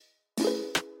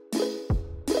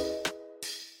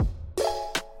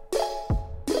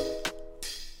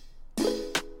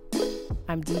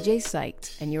I'm DJ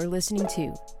Psyched, and you're listening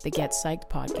to the Get Psyched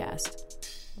podcast.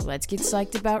 Let's get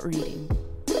psyched about reading.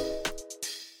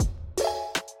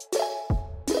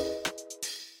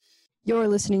 You're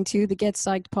listening to the Get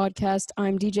Psyched podcast.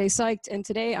 I'm DJ Psyched, and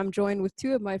today I'm joined with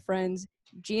two of my friends,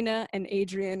 Gina and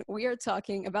Adrian. We are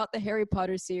talking about the Harry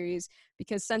Potter series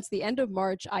because since the end of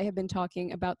March, I have been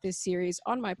talking about this series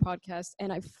on my podcast,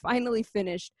 and I finally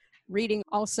finished reading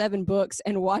all 7 books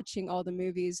and watching all the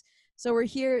movies. So we're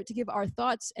here to give our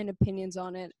thoughts and opinions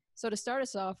on it. So to start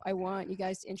us off, I want you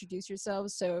guys to introduce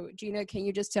yourselves. So Gina, can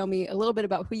you just tell me a little bit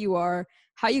about who you are,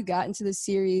 how you got into the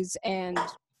series, and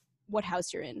what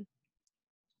house you're in?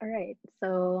 All right,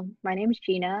 so my name is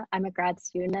Gina. I'm a grad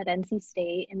student at NC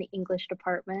State in the English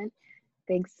department.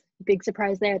 Big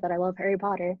surprise there that I love Harry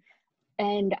Potter.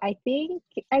 And I think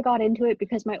I got into it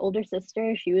because my older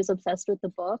sister, she was obsessed with the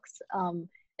books.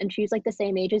 And she was like the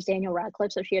same age as Daniel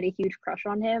Radcliffe, so she had a huge crush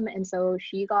on him. And so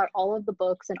she got all of the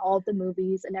books and all of the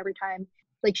movies, and every time,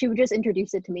 like, she would just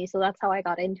introduce it to me. So that's how I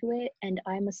got into it, and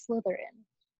I'm a Slytherin.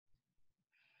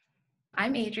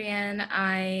 I'm Adrian.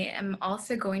 I am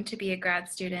also going to be a grad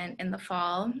student in the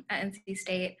fall at NC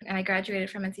State, and I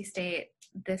graduated from NC State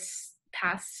this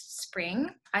past spring.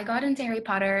 I got into Harry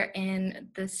Potter in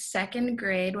the 2nd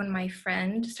grade when my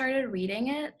friend started reading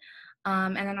it.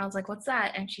 And then I was like, what's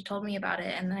that? And she told me about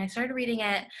it. And then I started reading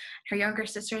it. Her younger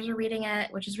sisters were reading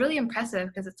it, which is really impressive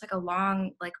because it's like a long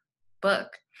book.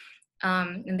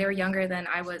 And they were younger than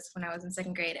I was when I was in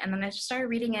 2nd grade. And then I just started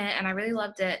reading it and I really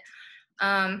loved it.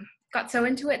 Got so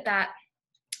into it that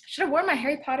I should have worn my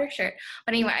Harry Potter shirt.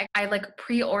 But anyway, I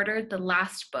pre-ordered the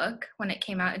last book when it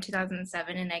came out in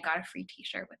 2007 and I got a free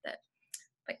t-shirt with it.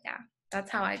 But yeah, that's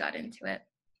how I got into it.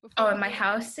 Oh, and my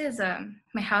house is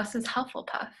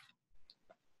Hufflepuff.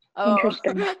 Oh,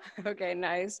 okay,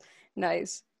 nice.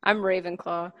 I'm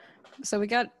Ravenclaw. So we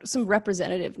got some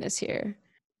representativeness here.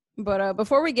 But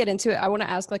before we get into it, I want to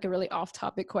ask a really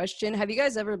off-topic question. Have you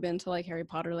guys ever been to Harry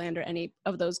Potter Land or any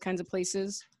of those kinds of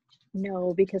places?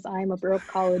 No, because I'm a broke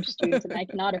college student and I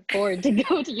cannot afford to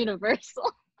go to Universal.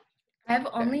 I've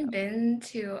only been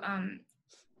to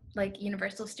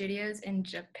Universal Studios in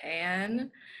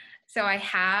Japan. So I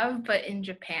have, but in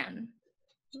Japan.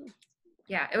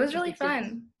 Yeah, it was really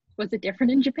fun. Was it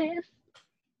different in Japan?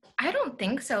 I don't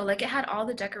think so. It had all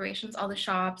the decorations, all the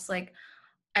shops,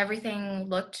 everything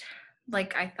looked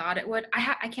like I thought it would.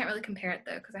 I can't really compare it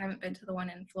though because I haven't been to the one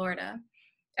in Florida.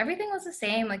 Everything was the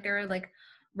same. There were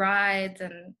rides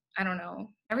and I don't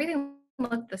know. Everything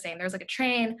looked the same. There was a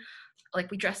train.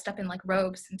 We dressed up in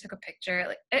robes and took a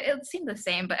picture. It seemed the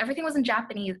same, but everything was in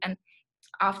Japanese. And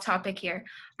off topic here,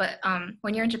 but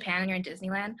when you're in Japan and you're in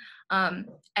Disneyland,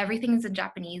 everything is in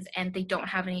Japanese and they don't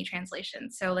have any translation.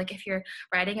 So if you're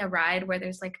riding a ride where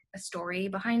there's a story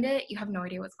behind it, you have no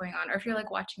idea what's going on. Or if you're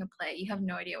watching a play, you have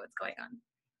no idea what's going on.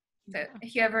 So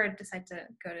if you ever decide to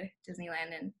go to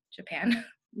Disneyland in Japan,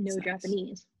 no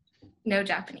Japanese. No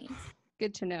Japanese.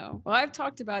 Good to know. Well, I've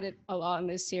talked about it a lot in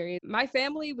this series. My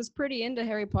family was pretty into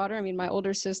Harry Potter. I mean, my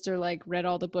older sister read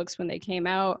all the books when they came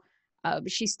out.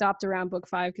 She stopped around book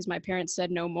 5 because my parents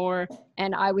said no more,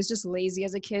 and I was just lazy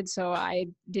as a kid, so I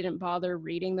didn't bother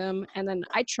reading them. And then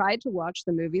I tried to watch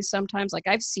the movies sometimes.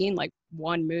 I've seen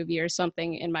one movie or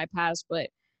something in my past,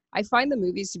 but I find the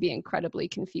movies to be incredibly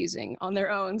confusing on their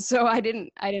own, so I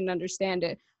didn't understand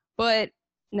it. But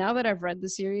now that I've read the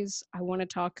series, I want to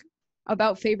talk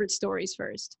about favorite stories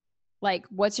first.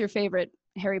 What's your favorite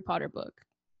Harry Potter book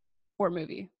or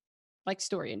movie?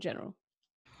 Story in general.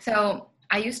 So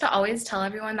I used to always tell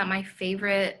everyone that my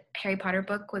favorite Harry Potter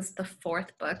book was the 4th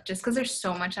book, just because there's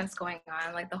so much that's going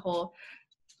on, the whole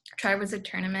Triwizard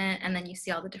Tournament, and then you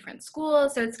see all the different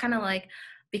schools. So it's kind of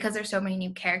because there's so many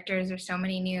new characters, there's so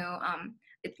many new,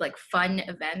 fun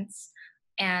events,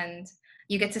 and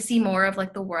you get to see more of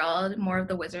the world, more of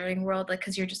the wizarding world,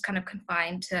 because you're just kind of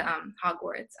confined to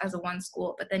Hogwarts as a one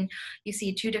school. But then you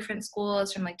see 2 different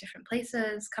schools from different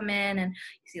places come in, and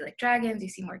you see dragons, you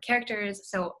see more characters.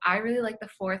 So I really like the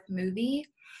 4th movie,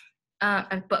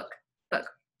 book.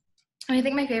 And I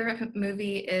think my favorite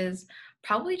movie is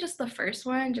probably just the first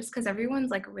one, just because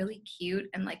everyone's really cute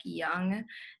and young,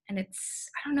 and it's,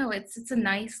 I don't know, it's a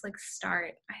nice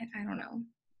start. I don't know.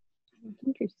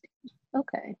 Interesting.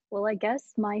 Okay, well, I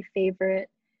guess my favorite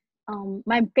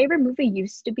movie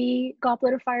used to be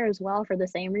Goblet of Fire as well, for the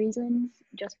same reasons,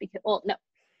 just because,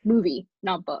 movie,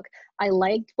 not book.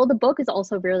 The book is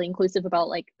also really inclusive about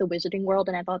the wizarding world,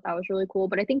 and I thought that was really cool,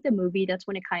 but I think the movie, that's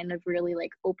when it kind of really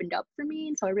opened up for me,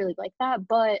 and so I really like that.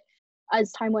 But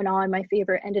as time went on, my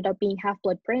favorite ended up being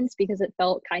Half-Blood Prince because it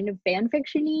felt kind of fan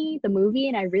fiction-y, the movie,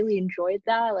 and I really enjoyed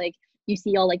that. You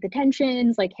see all the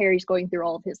tensions, Harry's going through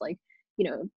all of his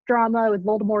drama with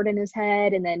Voldemort in his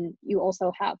head, and then you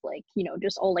also have like,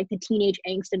 just all like the teenage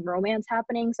angst and romance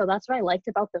happening. So that's what I liked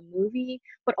about the movie,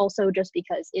 but also just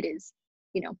because it is,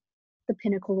 you know, the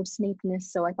pinnacle of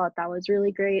Snapeness. So I thought that was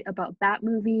really great about that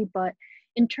movie. But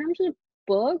in terms of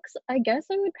books, I guess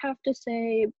I would have to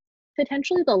say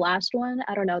potentially the last one.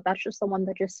 I don't know, that's just the one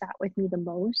that just sat with me the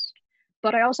most.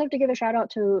 But I also have to give a shout out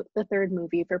to the third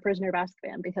movie for Prisoner of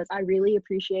Azkaban, because I really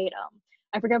appreciate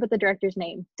I forget what the director's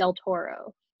name, Del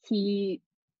Toro. He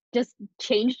just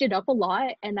changed it up a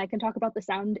lot, and I can talk about the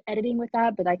sound editing with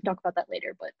that, but I can talk about that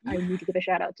later. But I need to give a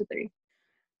shout out to 3.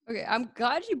 Okay, I'm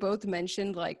glad you both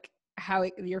mentioned like how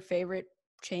your favorite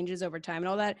changes over time and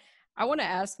all that. I want to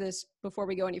ask this before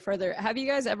we go any further. Have you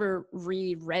guys ever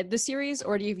reread the series,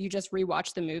 or do you just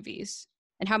rewatch the movies?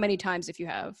 And how many times, if you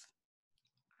have?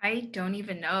 I don't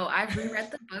even know. I've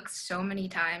reread the books so many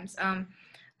times.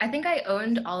 I think I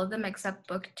owned all of them except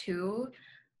book 2.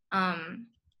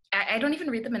 I don't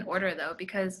even read them in order though,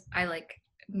 because I like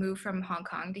moved from Hong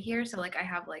Kong to here. So like I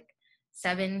have like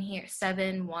 7 here,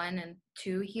 7, 1, and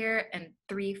 2 here, and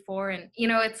 3, 4, and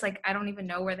it's like I don't even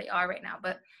know where they are right now.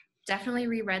 But definitely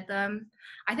reread them.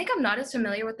 I think I'm not as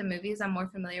familiar with the movies. I'm more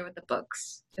familiar with the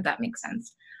books, if that makes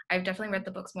sense. I've definitely read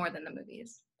the books more than the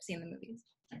movies. Seen the movies.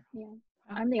 Yeah,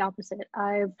 I'm the opposite.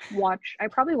 I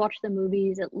probably watch the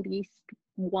movies at least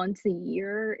once a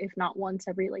year, if not once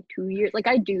every like 2 years. Like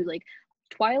I do like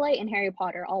Twilight and Harry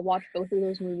Potter. I'll watch both of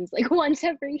those movies like once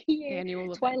every year.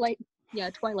 Annual Twilight, yeah,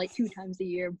 Twilight 2 times a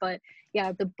year. But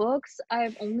yeah, the books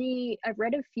I've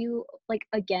read a few, like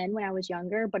again when I was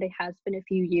younger, but it has been a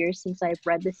few years since I've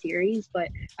read the series. But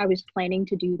I was planning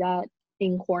to do that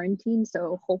in quarantine,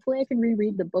 so hopefully I can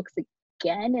reread the books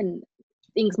again, and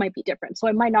things might be different. So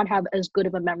I might not have as good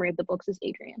of a memory of the books as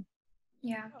Adrian.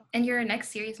 Yeah. And your next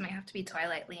series might have to be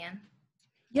Twilight, Leanne.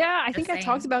 Yeah, I think I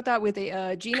talked about that with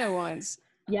the Gina once.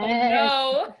 Yes.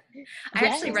 Oh, no. I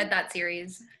actually read that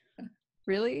series.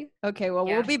 Really? Okay, well,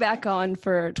 we'll be back on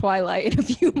for Twilight in a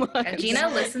few months. Gina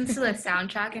listens to the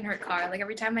soundtrack in her car. Like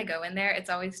every time I go in there,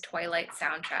 it's always Twilight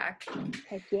soundtrack.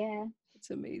 Heck yeah. It's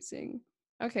amazing.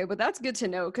 Okay, but that's good to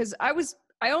know, because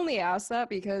I only asked that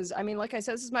because, I mean, like I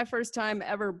said, this is my first time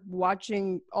ever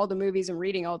watching all the movies and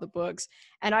reading all the books.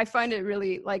 And I find it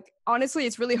really, like, honestly,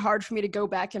 it's really hard for me to go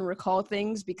back and recall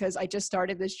things because I just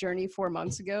started this journey 4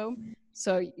 months ago.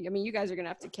 So, I mean, you guys are going to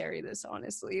have to carry this,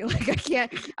 honestly. Like,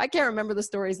 I can't remember the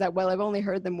stories that well. I've only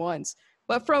heard them once.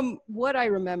 But from what I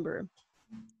remember,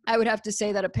 I would have to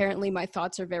say that apparently my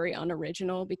thoughts are very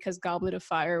unoriginal, because Goblet of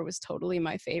Fire was totally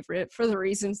my favorite for the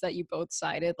reasons that you both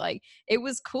cited. Like, it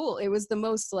was cool. It was the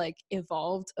most like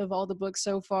evolved of all the books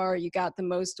so far. You got the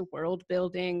most world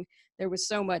building. There was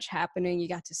so much happening. You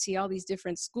got to see all these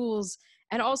different schools.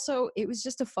 And also it was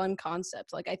just a fun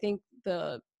concept. Like, I think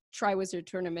the Triwizard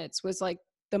Tournaments was like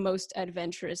the most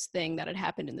adventurous thing that had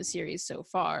happened in the series so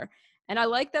far. And I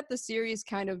like that the series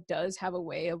kind of does have a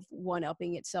way of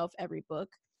one-upping itself every book,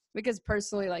 because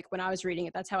personally, like when I was reading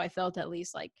it, that's how I felt, at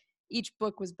least. Like each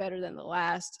book was better than the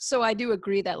last. So I do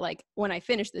agree that like when I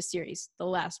finished the series, the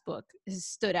last book has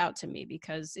stood out to me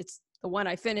because it's the one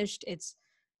I finished. It's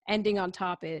ending on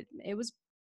top. It was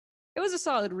a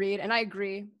solid read, and I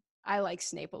agree. I like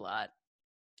Snape a lot.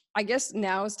 I guess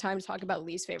now it's time to talk about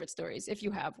least favorite stories, if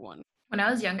you have one. When I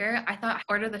was younger, I thought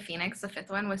Order of the Phoenix, the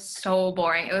 5th one, was so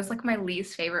boring. It was like my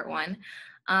least favorite one.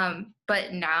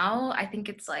 But now I think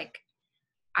it's like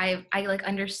I like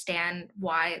understand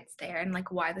why it's there and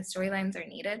like why the storylines are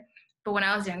needed. But when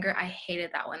I was younger, I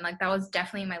hated that one. Like that was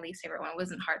definitely my least favorite one. It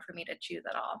wasn't hard for me to choose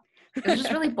at all. It was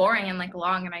just really boring and like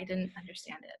long, and I didn't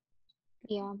understand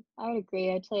it. Yeah, I would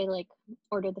agree. I'd say like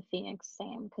Order of the Phoenix,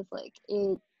 same, because like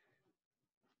it,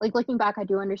 like looking back, I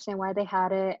do understand why they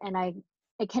had it, and I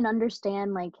can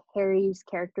understand like Harry's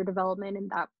character development in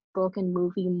that book and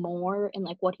movie more, and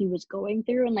like what he was going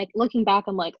through. And like looking back,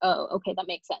 I'm like, oh, okay, that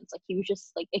makes sense. Like he was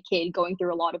just like a kid going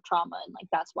through a lot of trauma, and like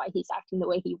that's why he's acting the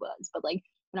way he was. But like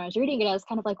when I was reading it, I was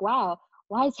kind of like, wow,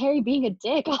 why is Harry being a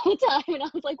dick all the time? And I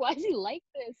was like, why is he like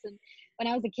this? And when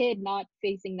I was a kid not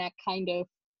facing that kind of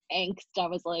angst, I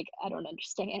was like, I don't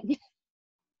understand.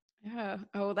 Yeah.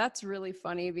 Oh, that's really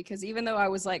funny, because even though I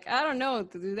was like, I don't know,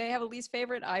 do they have a least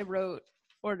favorite? I wrote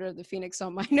Order of the Phoenix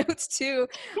on my notes too.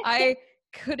 I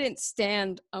couldn't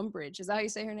stand Umbridge. Is that how you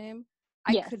say her name?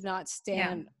 Yes. I could not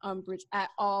stand Umbridge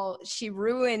at all. She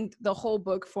ruined the whole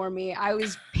book for me. I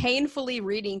was painfully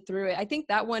reading through it. I think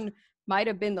that one might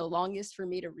have been the longest for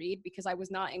me to read because I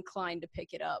was not inclined to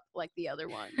pick it up like the other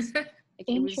ones. Like,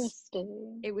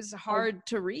 Interesting. It was hard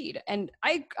to read. And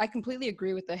I completely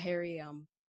agree with the Harry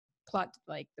plot,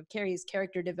 like the Carrie's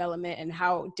character development and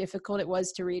how difficult it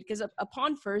was to read, because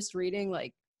upon first reading,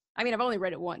 like I mean, I've only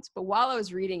read it once, but while I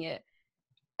was reading it,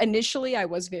 initially I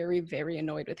was very, very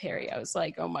annoyed with Harry. I was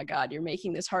like, oh my God, you're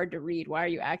making this hard to read. Why are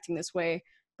you acting this way?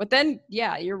 But then,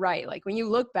 yeah, you're right. Like when you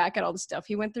look back at all the stuff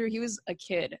he went through, he was a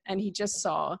kid and he just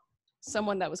saw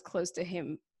someone that was close to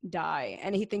him die.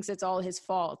 And he thinks it's all his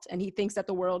fault. And he thinks that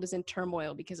the world is in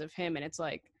turmoil because of him. And it's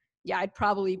like, yeah, I'd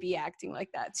probably be acting like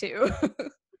that too.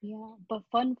 Yeah, but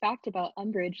fun fact about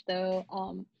Umbridge though,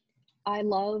 I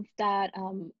love that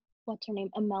what's her name?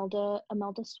 Imelda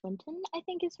Swinton, I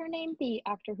think is her name, the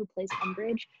actor who plays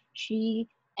Umbridge. She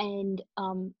and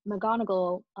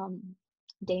McGonagall,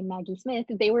 Dame Maggie Smith,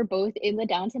 they were both in the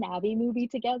Downton Abbey movie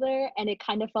together, and it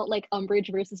kind of felt like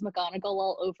Umbridge versus McGonagall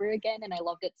all over again, and I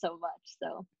loved it so much.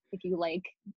 So if you like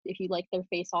their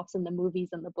face-offs in the movies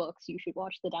and the books, you should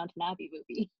watch the Downton Abbey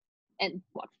movie and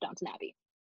watch Downton Abbey.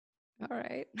 All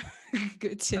right.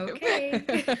 Good to know. Okay.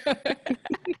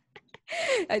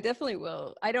 I definitely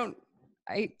will.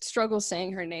 I struggle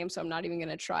saying her name, so I'm not even going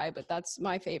to try, but that's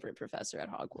my favorite professor at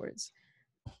Hogwarts.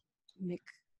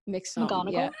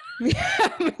 McGonagall? Yeah. Yeah,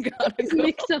 McGonagall.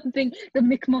 Mick something, the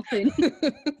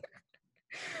McMuffin.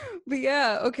 But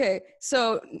yeah, okay.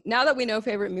 So now that we know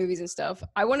favorite movies and stuff,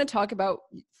 I want to talk about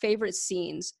favorite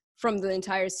scenes from the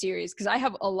entire series, because I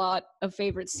have a lot of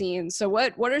favorite scenes. So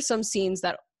what are some scenes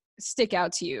that stick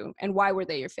out to you, and why were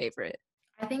they your favorite?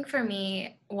 I think for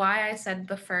me, why I said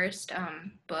the first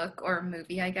book or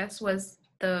movie, I guess, was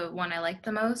the one I liked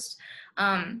the most,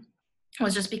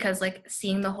 was just because like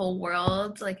seeing the whole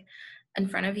world like in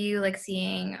front of you, like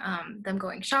seeing them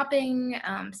going shopping,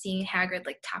 seeing Hagrid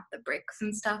like tap the bricks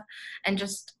and stuff, and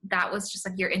just that was just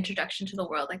like your introduction to the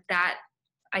world, like that.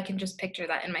 I can just picture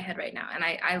that in my head right now, and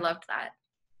I loved that.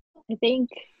 I think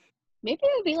maybe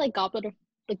it would be like Goblet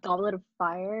of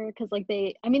Fire, because like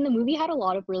the movie had a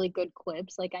lot of really good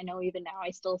clips. Like I know even now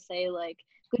I still say like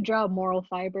good job moral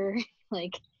fiber.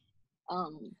 Like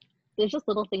there's just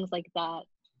little things like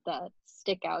that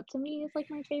stick out to me as like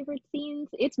my favorite scenes.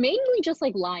 It's mainly just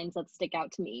like lines that stick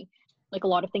out to me, like a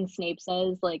lot of things Snape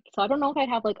says, like, so I don't know if I'd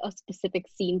have like a specific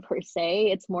scene per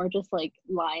se. It's more just like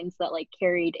lines that like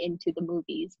carried into the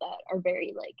movies that are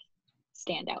very like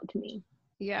stand out to me.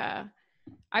 Yeah.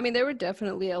 I mean, there were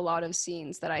definitely a lot of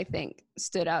scenes that I think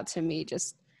stood out to me.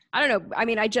 Just, I don't know. I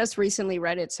mean, I just recently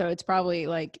read it, so it's probably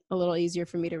like a little easier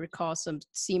for me to recall some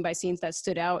scene by scenes that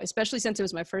stood out, especially since it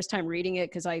was my first time reading it,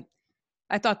 because I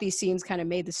thought these scenes kind of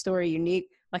made the story unique.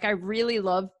 Like, I really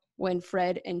love when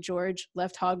Fred and George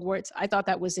left Hogwarts. I thought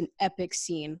that was an epic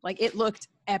scene. Like, it looked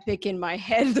epic in my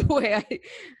head the way I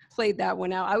played that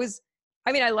one out.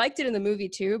 I liked it in the movie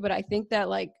too, but I think that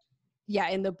like, yeah,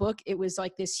 in the book, it was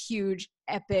like this huge,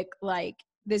 epic, like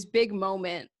this big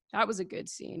moment. That was a good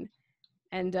scene.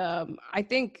 And I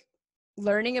think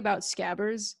learning about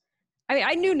Scabbers, I mean,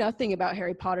 I knew nothing about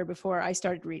Harry Potter before I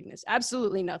started reading this.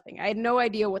 Absolutely nothing. I had no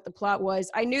idea what the plot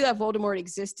was. I knew that Voldemort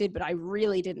existed, but I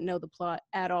really didn't know the plot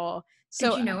at all. So,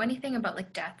 did you know anything about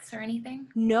like deaths or anything?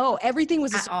 No, everything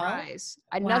was a At all? surprise.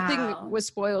 Wow. Nothing was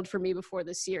spoiled for me before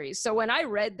the series. So when I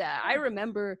read that, I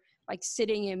remember like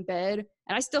sitting in bed,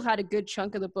 and I still had a good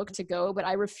chunk of the book to go, but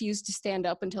I refused to stand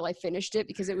up until I finished it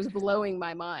because it was blowing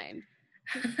my mind.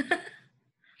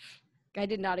 I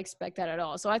did not expect that at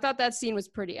all. So I thought that scene was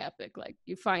pretty epic. Like,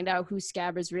 you find out who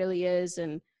Scabbers really is,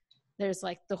 and there's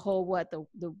like the whole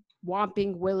the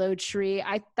Whomping Willow Tree.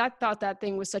 I thought that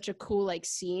thing was such a cool like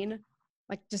scene,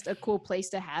 like just a cool place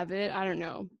to have it. I don't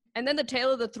know. And then the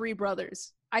Tale of the Three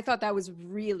Brothers. I thought that was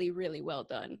really, really well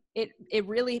done. It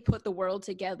really put the world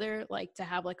together, like to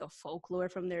have like a folklore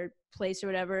from their place or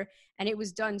whatever. And it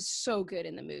was done so good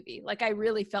in the movie. Like, I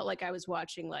really felt like I was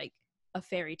watching like a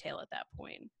fairy tale at that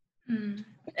point.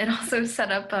 It also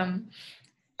set up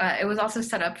it was also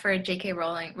set up for J.K.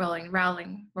 Rowling.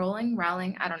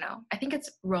 I don't know. I think it's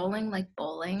rolling like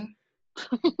bowling.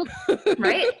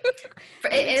 Right?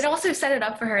 It also set it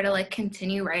up for her to like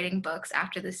continue writing books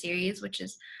after the series, which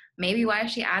is maybe why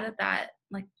she added that,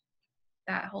 like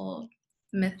that whole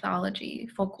mythology,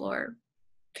 folklore,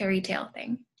 fairy tale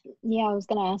thing. Yeah, I was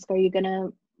gonna ask, are you gonna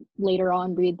later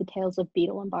on read the Tales of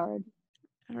Beetle and Bard?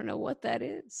 I don't know what that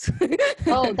is.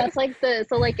 Oh, that's like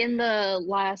in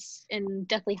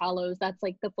Deathly Hallows, that's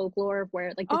like the folklore of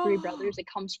where like the three brothers, it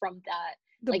comes from that.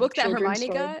 The like, book that children's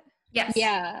Hermione story. got? Yes.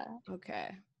 Yeah.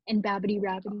 Okay. And Babbity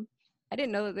Rabbity. I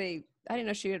didn't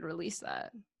know she had released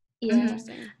that. Yeah.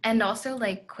 Interesting. And also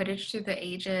like Quidditch Through the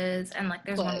Ages, and like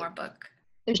there's one more book.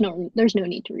 There's no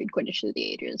need to read Quidditch Through the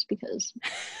Ages because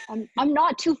I'm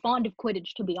not too fond of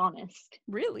Quidditch, to be honest.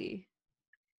 Really?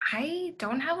 I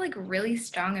don't have like really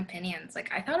strong opinions.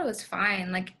 Like, I thought it was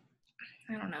fine. Like,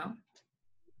 I don't know.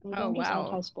 Maybe Oh, I'm just wow.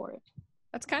 anti-sport.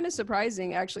 That's kind of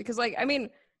surprising, actually, because like, I mean,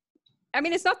 I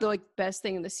mean, it's not the like best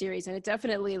thing in the series, and it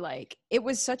definitely like it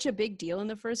was such a big deal in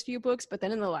the first few books, but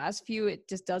then in the last few, it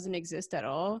just doesn't exist at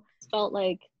all. It felt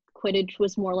like Quidditch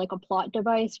was more like a plot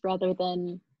device rather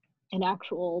than an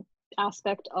actual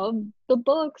aspect of the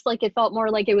books. Like it felt more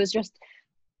like it was just,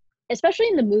 especially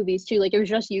in the movies too, like it was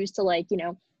just used to like, you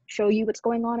know, show you what's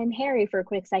going on in Harry for a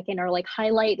quick second, or like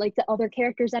highlight like the other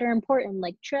characters that are important,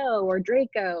 like Cho or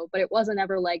Draco, but it wasn't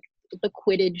ever like the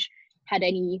Quidditch had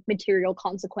any material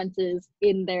consequences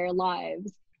in their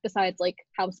lives besides like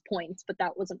house points, but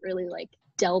that wasn't really like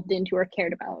delved into or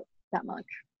cared about that much.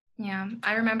 Yeah,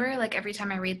 I remember like every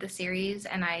time I read the series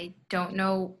and I don't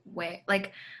know where,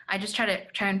 like I just try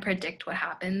and predict what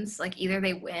happens. Like either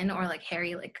they win or like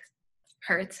Harry like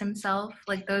hurts himself.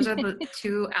 Like those are the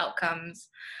two outcomes.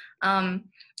 And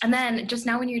then just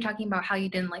now when you were talking about how you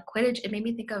didn't like Quidditch, it made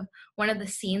me think of one of the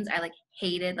scenes I like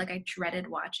hated, like I dreaded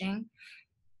watching.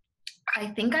 I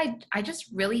think I just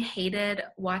really hated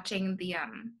watching the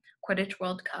Quidditch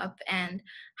World Cup and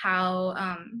how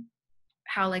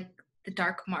like the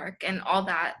dark mark and all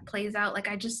that plays out. Like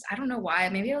I don't know why.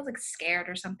 Maybe I was like scared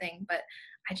or something, but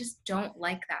I just don't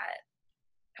like that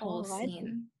whole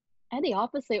scene. I had the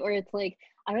opposite where it's like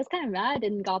I was kind of mad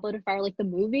in Goblet of Fire, like the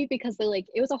movie, because they like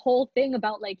it was a whole thing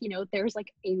about like, you know, there's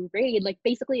like a raid, like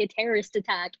basically a terrorist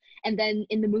attack, and then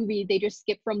in the movie they just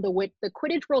skip from the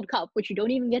Quidditch World Cup, which you don't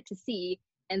even get to see,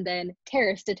 and then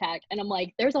terrorist attack, and I'm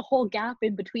like, there's a whole gap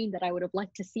in between that I would have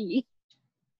liked to see.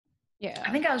 Yeah,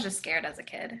 I think I was just scared as a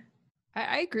kid.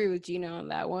 I agree with Gina on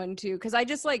that one too, because I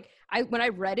just like when I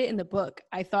read it in the book,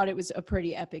 I thought it was a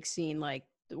pretty epic scene, like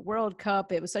the World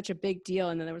Cup. It was such a big deal,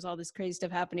 and then there was all this crazy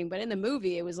stuff happening. But in the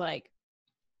movie, it was like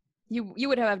you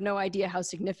would have no idea how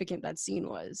significant that scene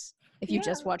was if you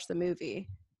just watched the movie.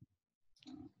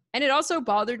 And it also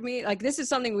bothered me, like this is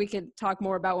something we could talk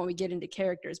more about when we get into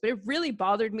characters, but it really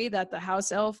bothered me that the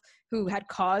house elf who had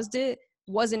caused it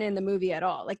wasn't in the movie at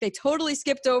all. Like they totally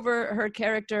skipped over her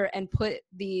character and put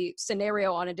the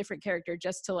scenario on a different character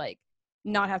just to like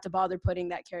not have to bother putting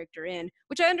that character in,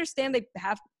 which I understand they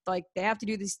have to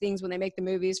do these things when they make the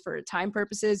movies for time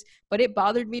purposes, but it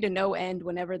bothered me to no end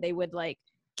whenever they would like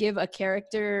give a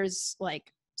character's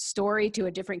like story to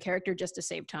a different character just to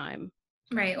save time.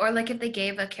 Right. Or like if they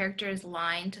gave a character's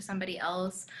line to somebody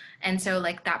else and so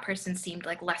like that person seemed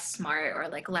like less smart or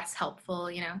like less helpful,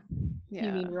 you know? Yeah.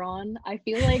 You mean Ron? I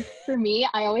feel like for me,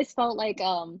 I always felt like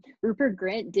Rupert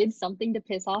Grint did something to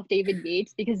piss off David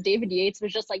Yates, because David Yates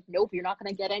was just like, nope, you're not going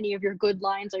to get any of your good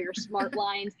lines or your smart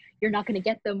lines. You're not going to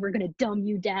get them. We're going to dumb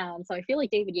you down. So I feel like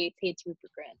David Yates hates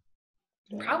Rupert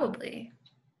Grint. Probably.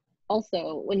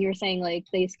 Also, when you're saying like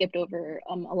they skipped over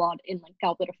a lot in like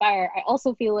Goblet of Fire, I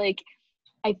also feel like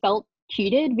I felt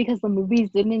cheated because the movies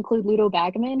didn't include Ludo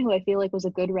Bagman, who I feel like was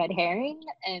a good red herring,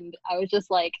 and I was just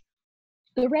like,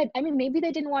 maybe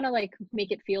they didn't want to like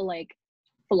make it feel like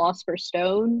Philosopher's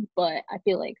Stone, but I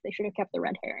feel like they should have kept the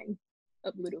red herring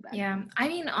of Ludo Bagman. Yeah, I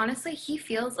mean, honestly, he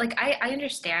feels like I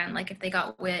understand like if they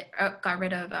got rid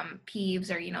of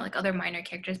Peeves or you know like other minor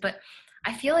characters, but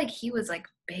I feel like he was like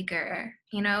bigger,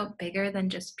 you know, bigger than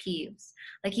just Peeves.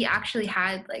 Like he actually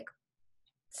had like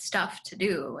stuff to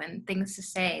do and things to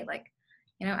say, like,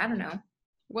 you know, I don't know.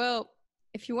 Well,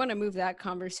 if you want to move that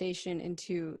conversation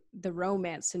into the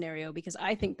romance scenario, because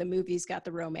I think the movies got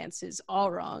the romances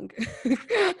all wrong.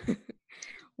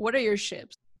 What are your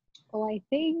ships? Well,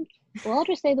 I'll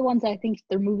just say the ones I think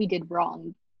the movie did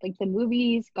wrong. Like the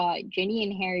movies got Ginny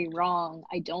and Harry wrong.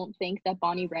 I don't think that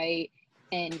Bonnie Wright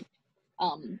and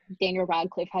Daniel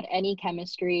Radcliffe had any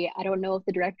chemistry. I don't know if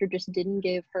the director just didn't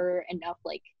give her enough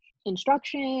like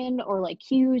instruction or like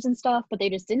cues and stuff, but they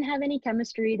just didn't have any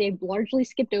chemistry. They largely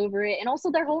skipped over it, and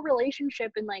also their whole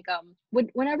relationship and like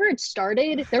whenever it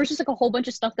started, there was just like a whole bunch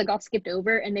of stuff that got skipped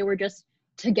over, and they were just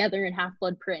together in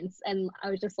Half-Blood Prince, and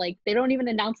I was just like, they don't even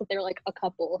announce that they're like a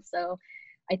couple. So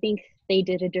I think they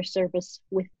did a disservice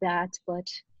with that, but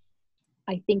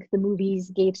I think the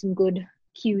movies gave some good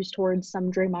cues towards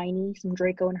some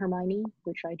Draco and Hermione,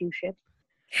 which I do ship.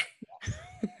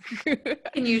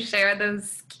 Can you share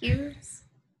those cues?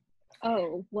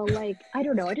 Oh, well, like, I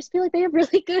don't know. I just feel like they have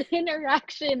really good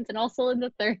interactions, and also in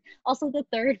the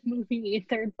third movie,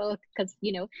 third book, because,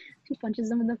 you know, she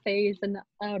punches him in the face, and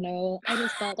I don't know. I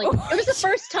just thought, like, it was the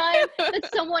first time that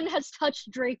someone has touched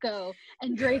Draco,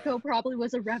 and Draco probably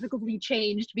was irrevocably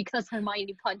changed because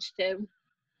Hermione punched him.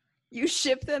 You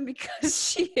ship them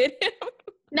because she hit him?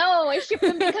 No, I ship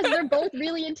them because they're both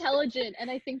really intelligent,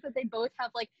 and I think that they both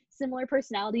have like similar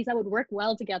personalities that would work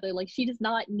well together. Like she does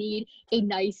not need a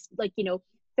nice, like, you know,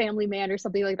 family man or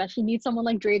something like that. She needs someone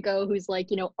like Draco who's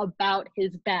like, you know, about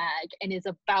his bag and is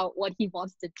about what he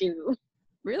wants to do.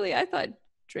 Really? I thought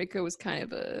Draco was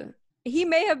kind of he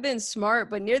may have been smart,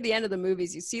 but near the end of the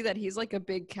movies, you see that he's like a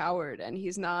big coward, and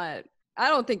he's not. I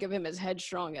don't think of him as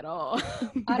headstrong at all.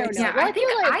 I don't know. Yeah, Well, I think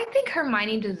feel like I think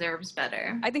Hermione deserves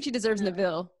better. I think she deserves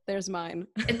Neville. There's mine.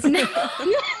 It's not.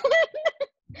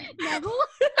 Neville.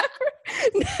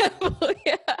 Neville,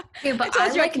 yeah. Okay, but told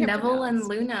I you I like can't Neville and pronounce.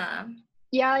 Luna.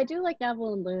 Yeah, I do like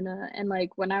Neville and Luna. And like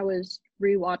when I was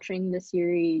rewatching the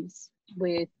series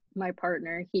with my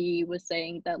partner, he was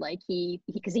saying that like he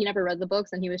because he never read the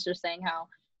books, and he was just saying how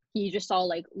he just saw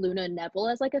like Luna and Neville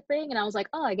as like a thing, and I was like,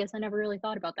 oh, I guess I never really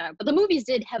thought about that. But the movies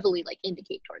did heavily like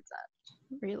indicate towards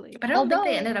that. Really? But I don't think Although-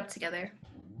 they ended up together.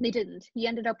 They didn't. He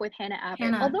ended up with Hannah Abbott.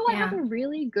 Hannah, Although I have yeah. a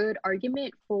really good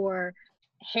argument for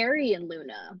Harry and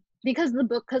Luna because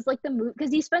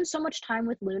he spends so much time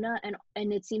with Luna,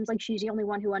 and it seems like she's the only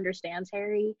one who understands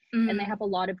Harry, and they Mhm. have a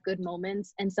lot of good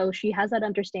moments, and so she has that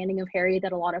understanding of Harry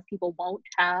that a lot of people won't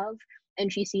have,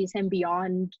 and she sees him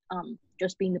beyond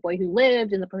just being the boy who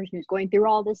lived and the person who's going through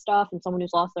all this stuff and someone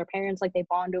who's lost their parents. Like they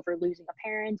bond over losing a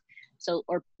parent,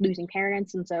 or losing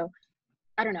parents, and so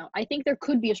I don't know. I think there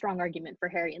could be a strong argument for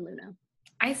Harry and Luna.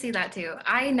 I see that too.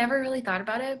 I never really thought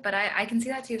about it, but I can see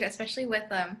that too, especially with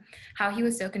how he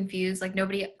was so confused. Like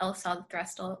nobody else saw the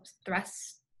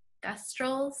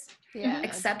Thestrals Yeah.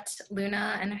 except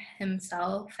Luna and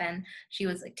himself, and she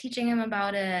was like teaching him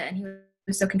about it, and he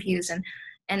was so confused.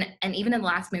 And even in the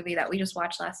last movie that we just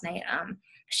watched last night,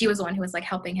 she was the one who was like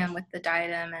helping him with the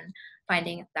diadem and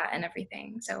finding that and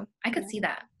everything. So I could see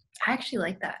that. I actually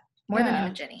like that more than him Yeah.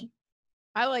 and Jenny.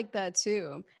 I like that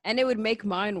too. And it would make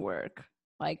mine work.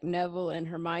 Like Neville and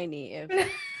Hermione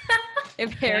if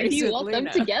Why Harry's do you with want Luna.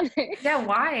 them together? Yeah,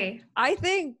 why? I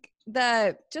think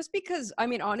that just because, I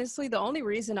mean, honestly, the only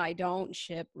reason I don't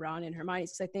ship Ron and Hermione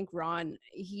is because I think Ron,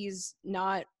 he's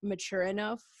not mature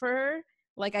enough for her.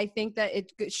 Like, I think that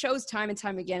it shows time and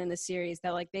time again in the series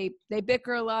that, like, they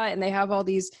bicker a lot and they have all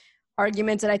these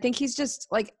arguments. And I think he's just,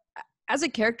 like, as a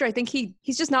character, I think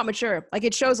he's just not mature. Like,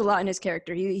 it shows a lot in his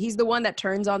character. He's the one that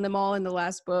turns on them all in the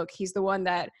last book. He's the one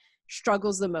that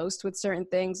struggles the most with certain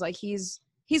things. Like, he's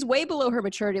way below her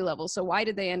maturity level. So why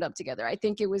did they end up together? I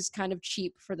think it was kind of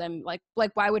cheap for them. Like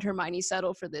why would Hermione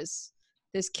settle for this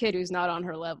kid who's not on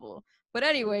her level? But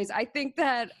anyways, I think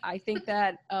that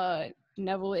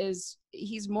Neville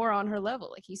he's more on her level.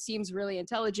 Like he seems really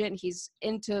intelligent. He's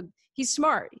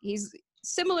smart. He's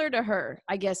similar to her,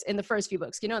 I guess, in the first few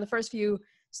books. You know, in the first few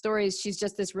stories, she's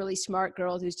just this really smart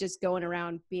girl who's just going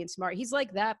around being smart. He's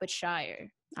like that, but shyer.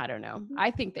 I don't know.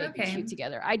 I think they'd be Okay. cute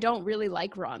together. I don't really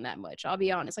like Ron that much. I'll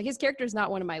be honest. Like his character is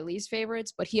not one of my least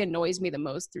favorites, but he annoys me the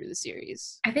most through the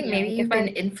series. I think Yeah, maybe like you've if I- been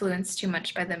influenced too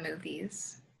much by the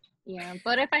movies. Yeah,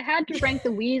 but if I had to rank the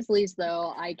Weasleys,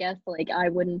 though, I guess like I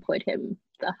wouldn't put him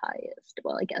the highest.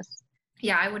 Well, I guess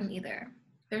Yeah, I wouldn't either.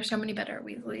 There's so many better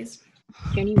Weasleys.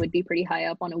 Ginny would be pretty high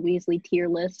up on a Weasley tier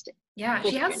list. Yeah,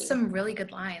 Book she has Ginny. some really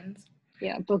good lines.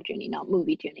 Yeah, book Ginny, not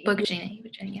movie Ginny. Book Jenny,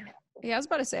 yeah. Yeah, I was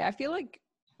about to say, I feel like,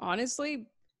 honestly,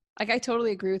 like I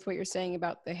totally agree with what you're saying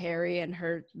about the Harry and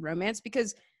her romance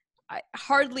because I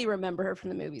hardly remember her from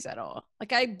the movies at all.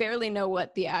 Like I barely know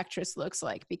what the actress looks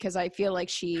like because I feel like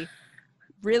she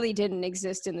really didn't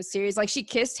exist in the series. Like she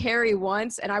kissed Harry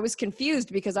once and I was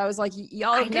confused because I was like,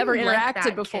 y'all I have never didn't like interacted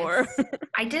that before. kiss.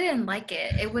 I didn't like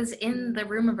it. It was in the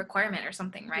room of requirement or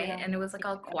something, right? Yeah. And it was like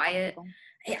all quiet.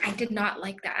 I did not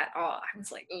like that at all. I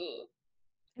was like, ugh.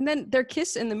 And then their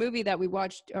kiss in the movie that we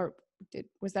watched, or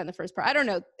was that in the first part? I don't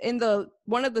know. In the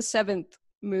one of the 7th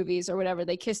movies or whatever,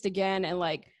 they kissed again, and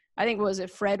like I think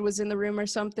Fred was in the room or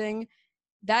something.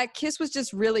 That kiss was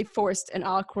just really forced and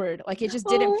awkward. Like it just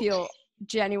didn't Oh. feel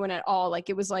genuine at all. Like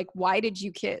it was like, why did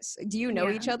you kiss? Do you know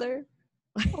Yeah. each other?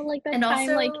 Or like that And time,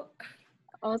 also, like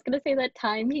I was gonna say that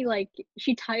time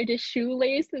she tied his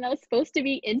shoelace and that was supposed to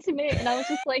be intimate, and I was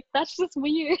just like, that's just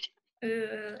weird.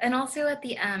 and also at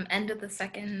the end of the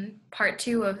second part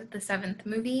 2 of the 7th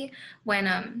movie,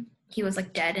 when he was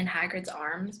like dead in Hagrid's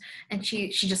arms, and she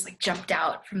just like jumped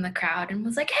out from the crowd and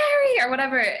was like Harry or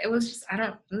whatever. It was just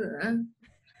I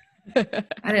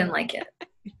didn't like it.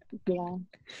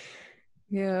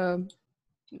 Yeah,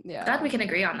 Yeah. Glad we can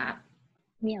agree on that.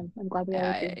 yeah, I'm glad we all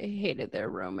I agree. hated their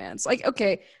romance. Like,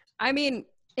 okay, I mean,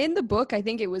 in the book, I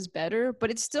think it was better, but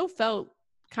it still felt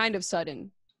kind of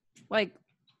sudden. Like,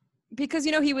 because,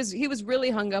 you know, he was really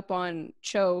hung up on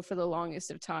Cho for the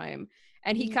longest of time.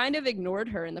 And he Mhm. kind of ignored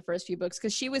her in the first few books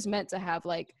because she was meant to have,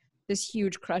 like, this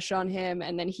huge crush on him.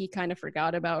 And then he kind of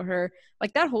forgot about her.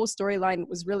 Like, that whole storyline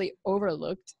was really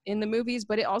overlooked in the movies.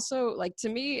 But it also, like, to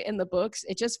me, in the books,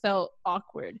 it just felt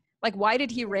awkward. Like, why did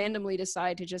he randomly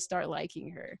decide to just start liking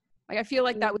her? Like, I feel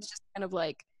like that was just kind of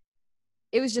like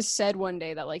it was just said one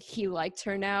day that like he liked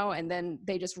her now, and then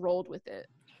they just rolled with it.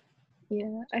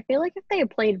 Yeah, I feel like if they had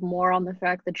played more on the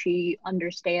fact that she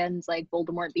understands like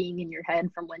Voldemort being in your head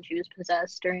from when she was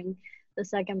possessed during the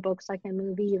second book, second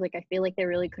movie, like I feel like they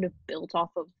really could have built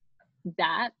off of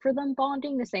that for them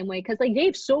bonding the same way, because they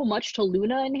gave so much to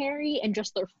Luna and Harry and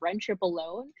just their friendship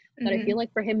alone that I feel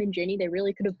like for him and Ginny they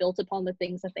really could have built upon the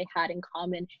things that they had in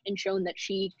common and shown that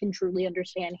she can truly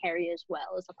understand Harry as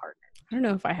well as a partner. I don't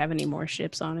know if I have any more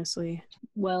ships, honestly.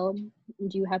 Well,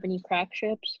 do you have any crack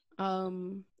ships?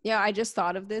 Yeah, I just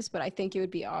thought of this, but I think it would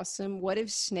be awesome. What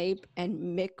if Snape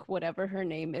and Mick, whatever her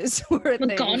name is, were a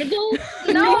thing?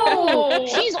 McGonagall? No!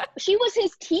 She was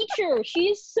his teacher.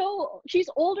 She's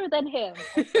older than him.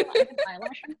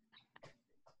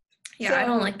 Yeah, So, I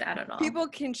don't like that at all. People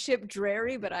can ship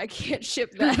Drarry, but I can't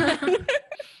ship that.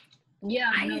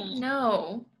 Yeah, I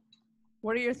know.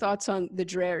 What are your thoughts on the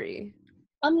Drarry?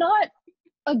 I'm not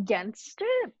against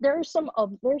it. There's some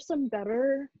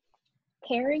better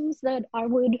pairings that I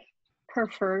would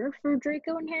prefer for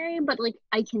Draco and Harry, but like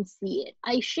I can see it.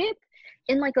 I ship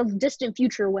in like a distant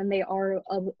future when they are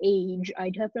of age.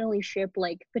 I definitely ship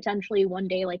like potentially one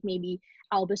day like maybe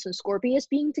Albus and Scorpius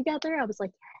being together. I was like,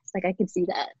 yes, like I could see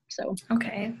that. So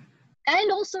Okay.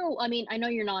 and also, I mean, I know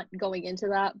you're not going into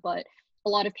that, but a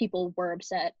lot of people were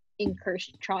upset in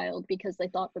Cursed Child because they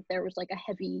thought that there was like a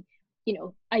heavy,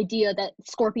 idea that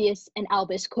Scorpius and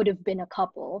Albus could have been a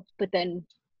couple, but then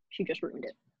she just ruined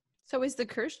it. So is the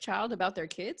Cursed Child about their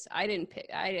kids? I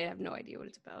have no idea what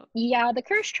it's about. Yeah, the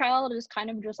Cursed Child is kind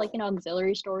of just like an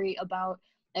auxiliary story about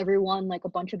everyone like a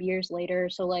bunch of years later.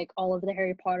 So like all of the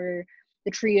Harry Potter,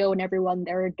 the trio and everyone,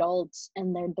 they're adults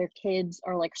and their kids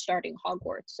are like starting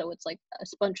Hogwarts. So it's like a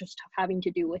bunch of stuff having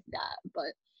to do with that.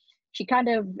 But she kind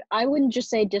of, I wouldn't just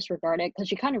say disregard it because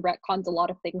she kind of retcons a lot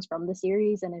of things from the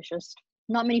series and it's just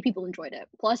not many people enjoyed it.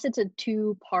 Plus it's a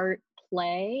 2-part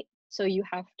play, so you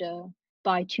have to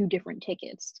buy 2 different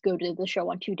tickets to go to the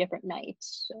show on 2 different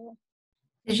nights. So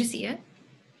Did you see it?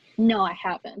 no, I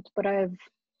haven't, but I've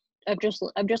just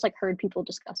like heard people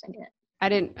discussing it. I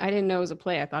didn't know it was a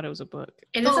play. I thought it was a book.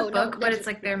 It is Oh, a no, book, but it's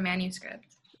like their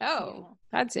manuscript. Oh,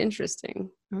 that's interesting.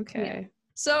 Okay. Yeah.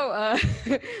 So,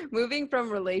 moving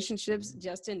from relationships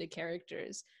just into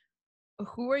characters,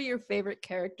 who are your favorite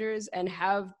characters and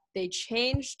have they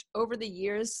changed over the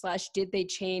years / did they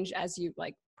change as you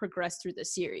like progress through the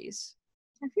series?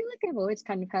 I feel like I've always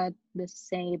kind of had the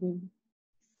same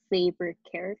favorite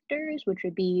characters, which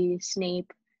would be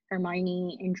Snape,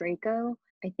 Hermione, and Draco.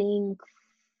 I think,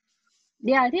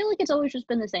 yeah, I feel like it's always just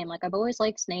been the same. Like I've always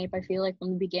liked Snape. I feel like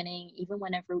from the beginning,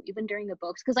 even during the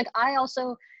books, because like I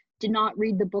also did not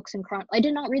read the books I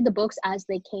did not read the books as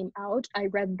they came out. I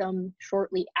read them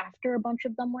shortly after a bunch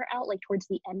of them were out, like towards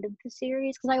the end of the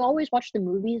series, because I always watched the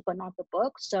movies but not the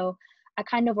books. So I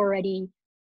kind of already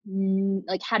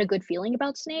like had a good feeling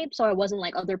about Snape, so I wasn't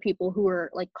like other people who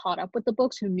were like caught up with the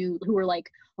books who were like,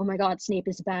 oh my god, Snape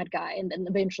is a bad guy, and then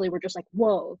eventually we're just like,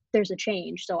 whoa, there's a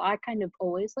change. So I kind of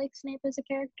always liked Snape as a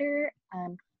character.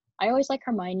 I always like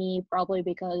Hermione probably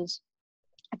because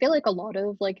I feel like a lot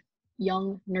of like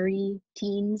young nerdy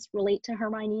teens relate to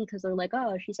Hermione because they're like,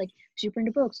 oh, she's like super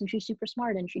into books and she's super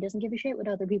smart and she doesn't give a shit what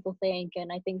other people think,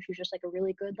 and I think she's just like a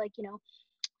really good like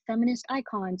feminist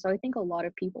icon. So I think a lot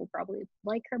of people probably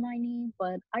like Hermione,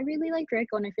 but I really like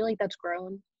Draco and I feel like that's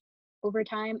grown over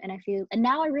time, and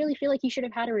now I really feel like he should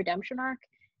have had a redemption arc,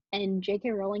 and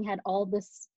J.K. Rowling had all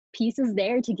this pieces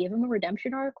there to give him a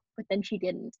redemption arc, but then she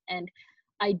didn't. And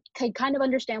I could kind of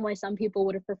understand why some people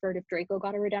would have preferred if Draco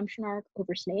got a redemption arc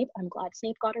over Snape. I'm glad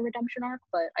Snape got a redemption arc,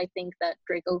 but I think that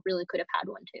Draco really could have had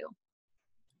one too.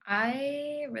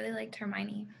 I really liked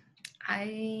Hermione.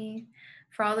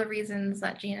 For all the reasons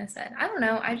that Gina said. I don't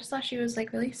know. I just thought she was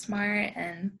like really smart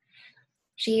and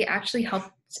she actually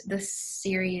helped the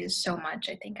series so much,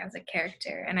 I think, as a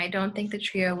character. And I don't think the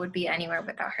trio would be anywhere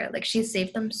without her. Like she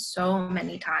saved them so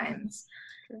many times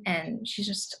and she's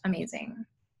just amazing.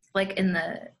 Like in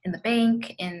the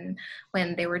bank,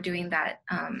 when they were doing that,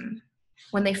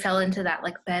 when they fell into that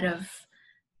like bed of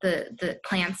the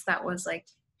plants that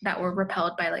were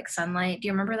repelled by like sunlight. Do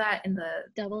you remember that in the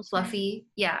Devil's Fluffy?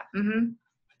 Yeah. Mm-hmm.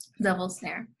 Devil's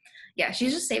Snare. Yeah,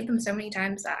 she's just saved them so many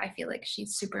times that I feel like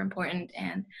she's super important,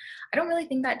 and I don't really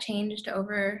think that changed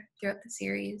throughout the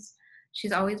series.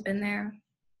 She's always been there.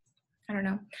 I don't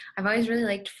know. I've always really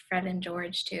liked Fred and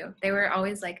George too. They were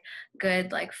always like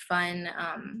good, like fun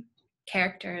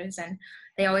characters, and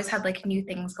they always had like new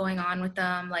things going on with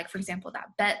them. Like for example,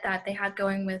 that bet that they had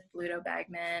going with Ludo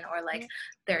Bagman, or like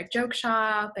their joke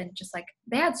shop, and just like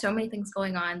they had so many things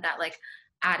going on that like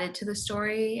added to the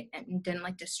story and didn't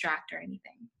like distract or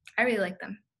anything. I really like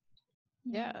them.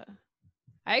 Yeah.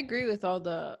 I agree with all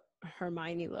the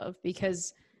Hermione love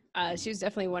because she was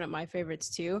definitely one of my favorites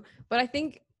too. But I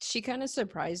think she kind of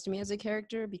surprised me as a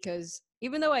character because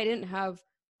even though I didn't have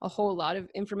a whole lot of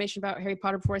information about Harry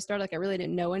Potter before I started, like I really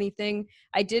didn't know anything,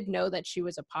 I did know that she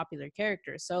was a popular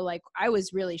character. So like I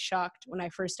was really shocked when I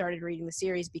first started reading the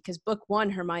series because book one,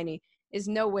 Hermione, is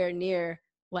nowhere near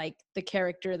like the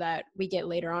character that we get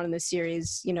later on in the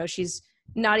series. You know, she's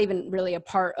not even really a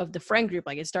part of the friend group.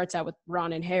 Like it starts out with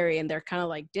Ron and Harry and they're kind of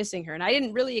like dissing her. And I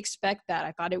didn't really expect that.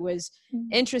 I thought it was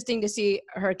interesting to see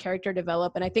her character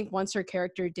develop. And I think once her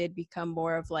character did become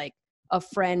more of like a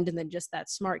friend than just that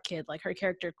smart kid, like her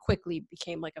character quickly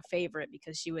became like a favorite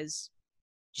because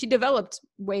she developed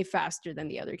way faster than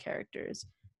the other characters.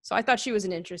 So I thought she was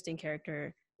an interesting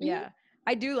character. Yeah.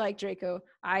 I do like Draco.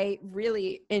 I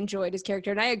really enjoyed his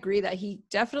character. And I agree that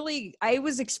I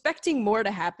was expecting more to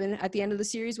happen at the end of the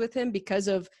series with him because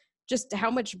of just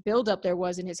how much buildup there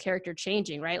was in his character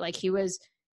changing, right? Like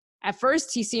at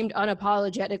first he seemed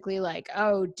unapologetically like,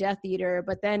 oh, Death Eater.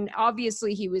 But then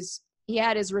obviously he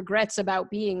had his regrets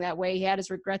about being that way. He had his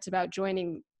regrets about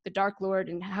joining the Dark Lord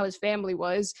and how his family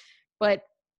was. But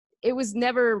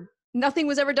nothing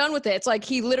was ever done with it. It's like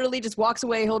he literally just walks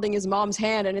away holding his mom's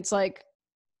hand and it's like,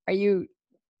 are you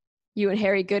and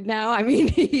Harry good now? I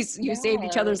mean, you saved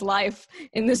each other's life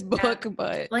in this book,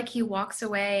 but like he walks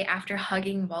away after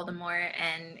hugging Voldemort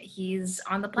and he's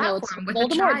on the No, it's platform with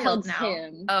Voldemort a child hugs now.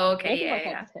 him. Oh, okay, Voldemort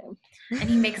yeah. hugs him. And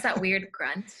he makes that weird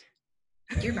grunt.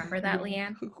 Do you remember that,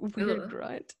 Leanne? Weird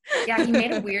grunt. Yeah, he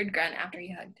made a weird grunt after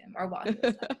he hugged him or while he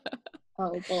was hugging.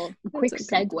 Oh, well, quick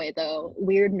segue though.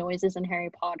 Weird noises in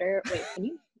Harry Potter. Wait, can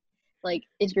you like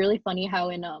it's really funny how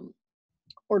in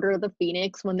Order of the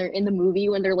Phoenix when they're in the movie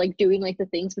when they're like doing like the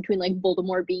things between like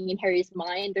Voldemort being in Harry's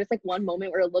mind, there's like one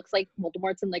moment where it looks like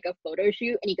Voldemort's in like a photo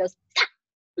shoot and he goes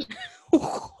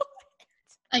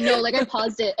I know, like I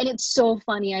paused it and it's so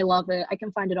funny. I love it. I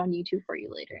can find it on YouTube for you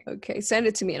later. Okay, send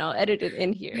it to me and I'll edit it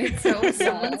in here. So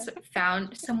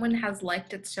someone has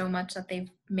liked it so much that they've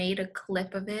made a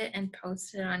clip of it and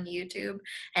posted it on YouTube,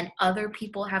 and other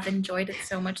people have enjoyed it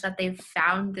so much that they've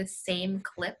found the same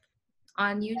clip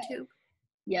on YouTube.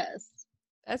 Yes.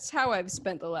 That's how I've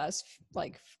spent the last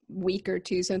like week or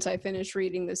two since I finished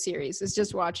reading the series, is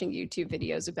just watching YouTube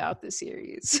videos about the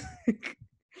series.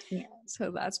 Yeah.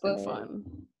 So that's been fun.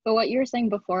 But what you were saying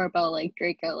before about like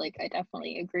Draco, like I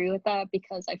definitely agree with that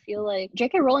because I feel like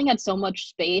J.K. Rowling had so much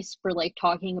space for like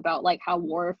talking about like how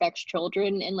war affects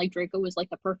children, and like Draco was like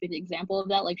the perfect example of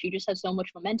that. Like she just has so much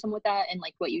momentum with that, and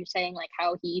like what you were saying, like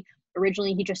how he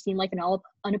just seemed like an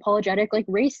unapologetic like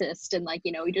racist, and like,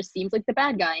 you know, he just seems like the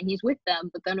bad guy and he's with them,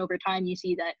 but then over time you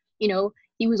see that, you know,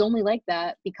 he was only like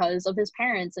that because of his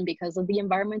parents and because of the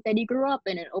environment that he grew up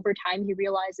in, and over time he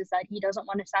realizes that he doesn't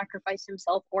want to sacrifice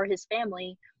himself or his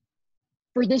family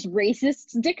for this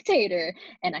racist dictator.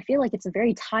 And I feel like it's a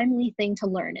very timely thing to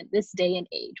learn in this day and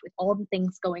age with all the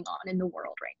things going on in the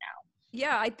world right now.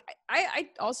 Yeah, I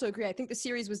also agree. I think the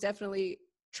series was definitely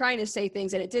trying to say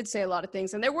things, and it did say a lot of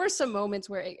things, and there were some moments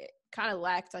where it kind of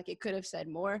lacked, like it could have said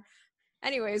more.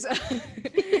 Anyways,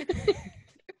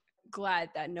 glad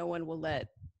that no one will let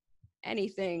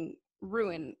anything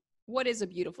ruin what is a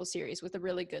beautiful series with a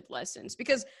really good lessons,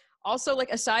 because also, like,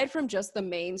 aside from just the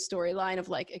main storyline of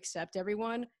like accept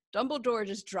everyone, Dumbledore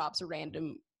just drops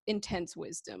random intense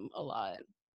wisdom a lot.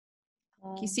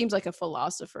 He seems like a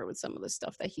philosopher with some of the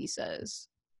stuff that he says.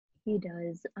 He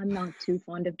does. I'm not too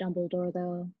fond of Dumbledore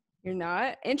though. You're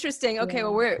not? Interesting. Okay, Yeah.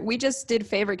 well we just did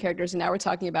favorite characters and now we're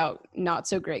talking about not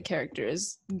so great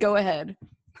characters. Go ahead.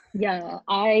 Yeah,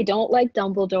 I don't like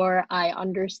Dumbledore. I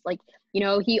understand, like, you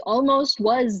know, he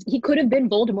could have been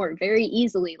Voldemort very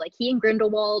easily. Like, he and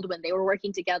Grindelwald, when they were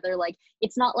working together, like,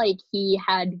 it's not like he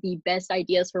had the best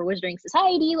ideas for Wizarding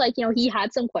Society. Like, you know, he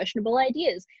had some questionable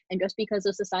ideas. And just because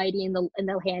of society and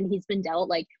the hand he's been dealt,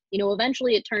 like, you know,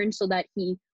 eventually it turned so that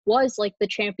he was, like, the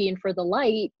champion for the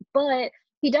light. But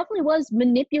he definitely was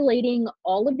manipulating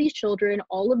all of these children,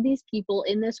 all of these people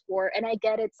in this war. And I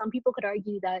get it. Some people could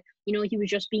argue that, you know, he was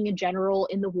just being a general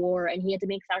in the war and he had to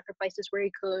make sacrifices where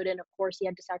he could. And of course, he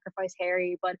had to sacrifice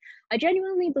Harry. But I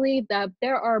genuinely believe that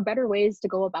there are better ways to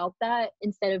go about that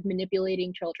instead of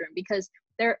manipulating children, because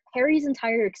Harry's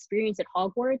entire experience at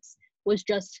Hogwarts was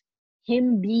just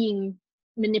him being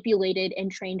manipulated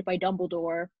and trained by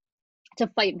Dumbledore to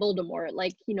fight Voldemort.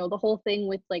 Like, you know, the whole thing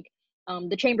with like,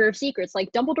 the Chamber of Secrets,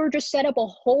 like Dumbledore just set up a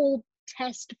whole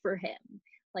test for him.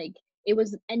 Like it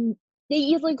was, and they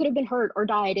easily could have been hurt or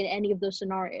died in any of those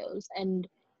scenarios. And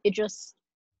it just,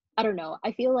 I don't know.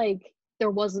 I feel like there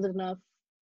wasn't enough,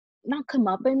 not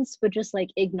comeuppance, but just like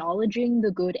acknowledging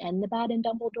the good and the bad in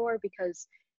Dumbledore, because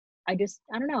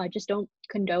I don't know, I just don't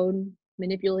condone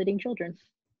manipulating children.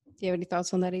 Do you have any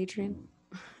thoughts on that, Adrian?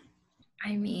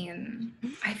 I mean,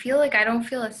 I feel like I don't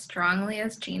feel as strongly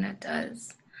as Gina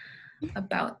does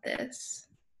about this.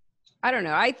 I don't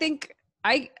know. I think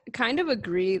I kind of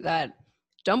agree that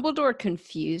Dumbledore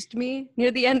confused me near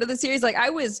the end of the series. Like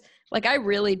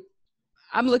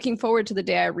I'm looking forward to the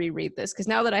day I reread this, because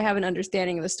now that I have an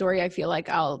understanding of the story, I feel like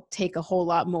I'll take a whole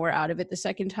lot more out of it the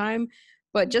second time.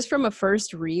 But just from a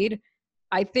first read,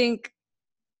 I think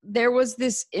there was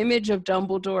this image of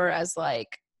Dumbledore as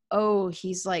like, oh,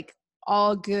 he's like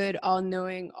all good, all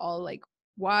knowing, all like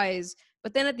wise.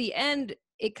 But then at the end,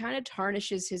 it kind of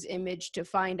tarnishes his image to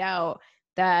find out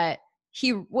that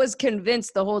he was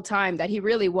convinced the whole time that he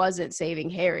really wasn't saving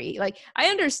Harry. Like, I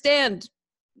understand,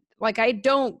 like, I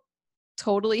don't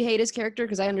totally hate his character,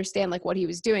 because I understand like what he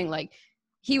was doing. Like,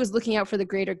 he was looking out for the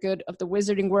greater good of the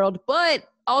wizarding world, but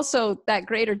also that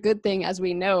greater good thing, as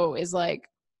we know, is like,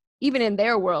 even in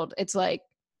their world, it's like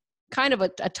kind of a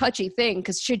touchy thing,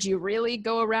 because should you really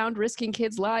go around risking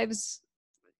kids' lives?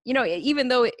 You know, even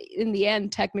though in the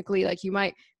end, technically, like, you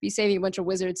might be saving a bunch of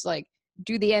wizards, like,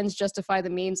 do the ends justify the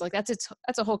means? Like, that's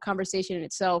a whole conversation in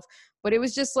itself. But it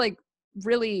was just like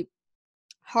really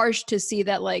harsh to see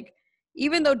that, like,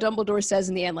 even though Dumbledore says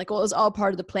in the end, like, well, it was all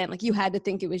part of the plan, like, you had to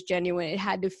think it was genuine, it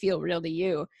had to feel real to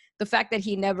you. The fact that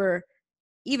he never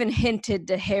even hinted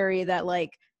to Harry that, like,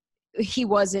 he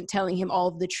wasn't telling him all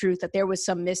of the truth, that there was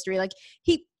some mystery. Like,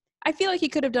 I feel like he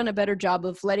could have done a better job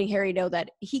of letting Harry know that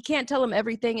he can't tell him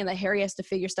everything and that Harry has to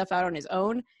figure stuff out on his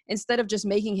own, instead of just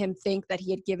making him think that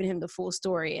he had given him the full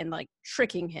story and like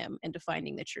tricking him into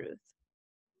finding the truth.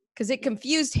 Because it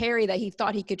confused Harry that he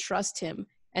thought he could trust him.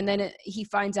 And then he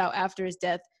finds out after his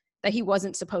death that he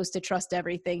wasn't supposed to trust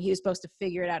everything. He was supposed to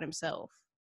figure it out himself.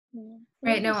 Yeah.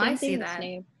 Right, no, I Same see thing with that.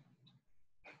 Snape.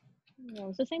 Yeah,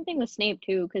 it's the same thing with Snape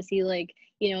too, because he, like,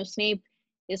 you know, Snape,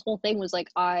 his whole thing was like,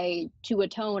 to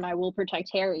atone, I will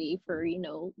protect Harry for, you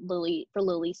know,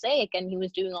 Lily's sake, and he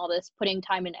was doing all this, putting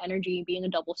time and energy, being a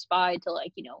double spy to,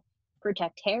 like, you know,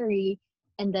 protect Harry,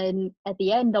 and then at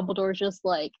the end, Dumbledore's just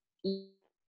like,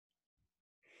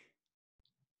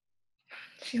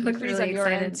 She looks Freeze really on your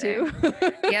excited end too.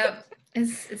 Yep,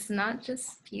 it's not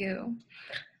just you.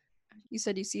 You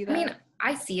said you see I that? mean,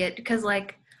 I see it because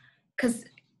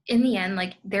in the end,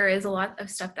 like, there is a lot of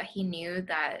stuff that he knew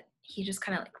that he just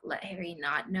kind of like let Harry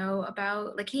not know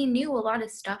about. Like, he knew a lot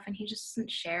of stuff and he just doesn't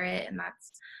share it, and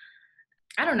that's,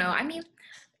 I don't know. I mean,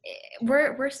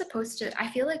 we're supposed to. I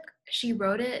feel like she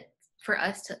wrote it for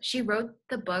us to. She wrote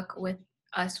the book with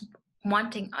us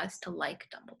wanting us to like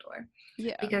Dumbledore.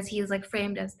 Yeah. Because he's like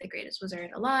framed as the greatest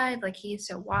wizard alive. Like, he's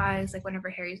so wise. Like, whenever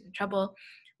Harry's in trouble,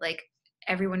 like,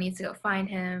 everyone needs to go find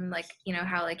him. Like, you know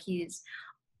how like he's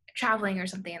traveling or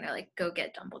something and they're like, go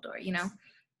get Dumbledore, you know,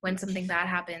 when something bad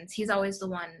happens, he's always the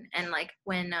one. And like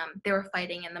when they were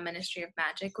fighting in the Ministry of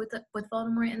Magic with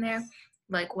Voldemort in there,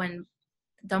 like when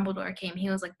Dumbledore came, he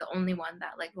was like the only one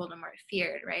that like Voldemort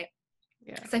feared, right?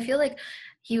 Yeah. Because I feel like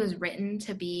he was written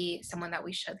to be someone that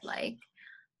we should like.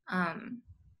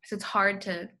 So it's hard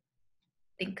to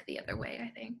think the other way, I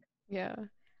think. Yeah.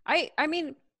 I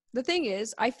mean, the thing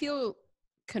is, I feel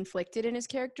conflicted in his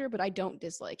character, but I don't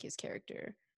dislike his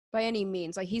character by any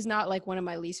means. Like, he's not like one of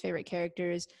my least favorite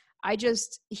characters.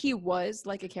 He was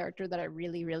like a character that I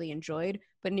really, really enjoyed,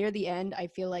 but near the end, I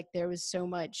feel like there was so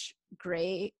much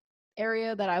gray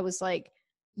area that I was like,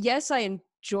 yes, I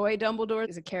enjoy Dumbledore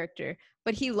as a character,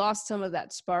 but he lost some of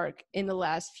that spark in the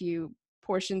last few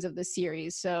portions of the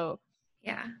series. So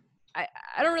Yeah.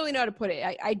 I don't really know how to put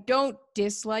it. I don't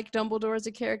dislike Dumbledore as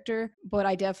a character, but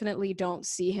I definitely don't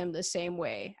see him the same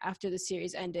way after the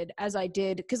series ended as I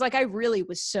did. Because like, I really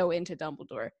was so into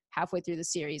Dumbledore halfway through the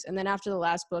series. And then after the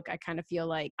last book, I kind of feel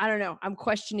like, I don't know, I'm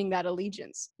questioning that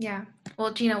allegiance. Yeah.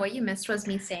 Well, Gina, what you missed was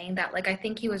me saying that, like, I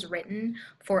think he was written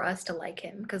for us to like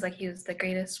him because, like, he was the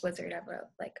greatest wizard ever,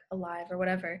 like, alive or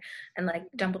whatever. And, like,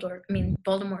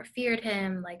 Voldemort feared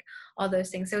him, like, all those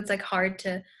things. So it's, like, hard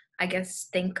to, I guess,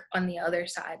 think on the other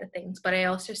side of things. But I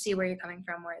also see where you're coming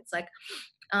from, where it's, like,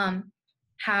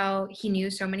 how he knew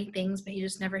so many things, but he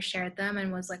just never shared them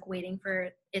and was, like, waiting for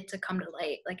it to come to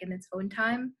light, like, in its own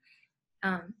time.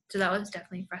 So that was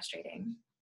definitely frustrating.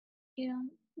 Yeah,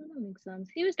 that makes sense.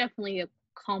 He was definitely a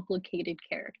complicated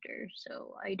character,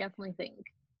 so I definitely think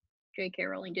J.K.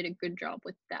 Rowling did a good job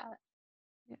with that.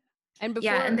 Yeah.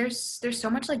 And there's so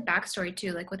much like backstory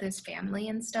too, like with his family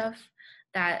and stuff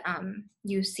that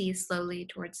you see slowly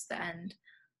towards the end.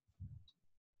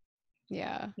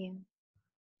 Yeah. Yeah.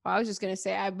 Well, I was just going to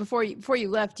say, before you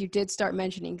left, you did start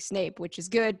mentioning Snape, which is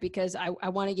good because I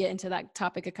want to get into that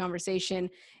topic of conversation.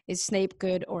 Is Snape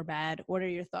good or bad? What are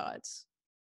your thoughts?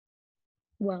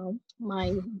 Well,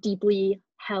 my deeply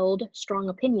held strong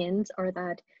opinions are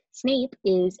that Snape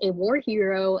is a war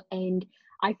hero, and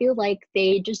I feel like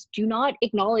they just do not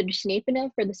acknowledge Snape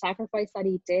enough for the sacrifice that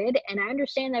he did. And I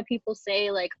understand that people say,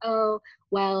 like, oh,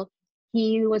 well,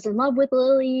 he was in love with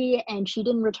Lily and she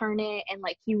didn't return it. And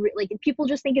like, like, people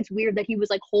just think it's weird that he was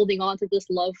like holding on to this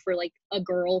love for like a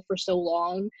girl for so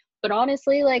long. But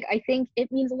honestly, like, I think it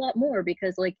means a lot more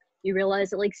because, like, you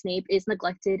realize that like Snape is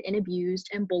neglected and abused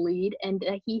and bullied and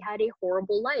that he had a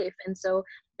horrible life, and so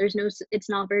it's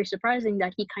not very surprising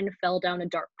that he kind of fell down a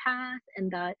dark path,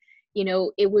 and that, you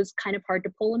know, it was kind of hard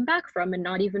to pull him back from, and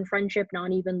not even friendship,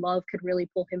 not even love could really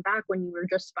pull him back when you were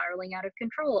just spiraling out of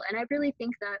control. And I really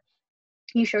think that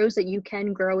he shows that you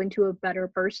can grow into a better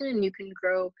person and you can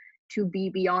grow to be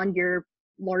beyond your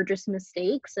largest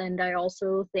mistakes. And I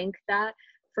also think that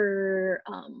for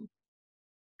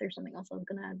there's something else I was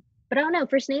gonna add. But I don't know,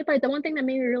 for Snape, like, the one thing that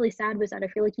made me really sad was that I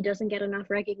feel like he doesn't get enough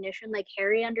recognition. Like,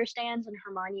 Harry understands and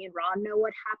Hermione and Ron know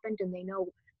what happened and they know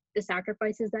the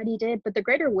sacrifices that he did, but the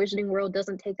greater wizarding world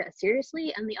doesn't take that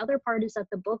seriously. And the other part is that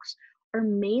the books are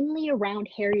mainly around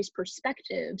Harry's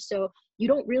perspective. So you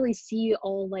don't really see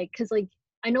all, like, because, like,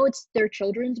 I know it's their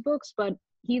children's books, but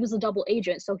he was a double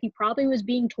agent. So he probably was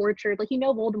being tortured. Like, you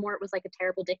know, Voldemort was like a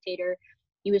terrible dictator.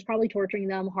 He was probably torturing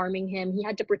them, harming him. He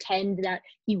had to pretend that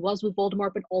he was with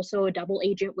Voldemort, but also a double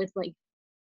agent with like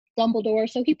Dumbledore.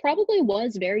 So he probably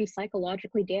was very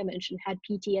psychologically damaged and had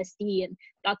PTSD, and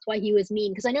that's why he was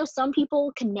mean. Because I know some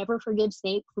people can never forgive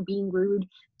Snape for being rude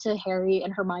to Harry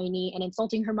and Hermione and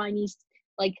insulting Hermione's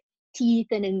like teeth,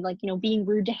 and like, you know, being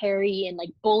rude to Harry and like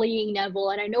bullying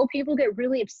Neville. And I know people get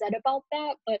really upset about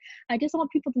that, but I just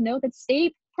want people to know that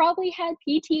Snape probably had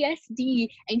PTSD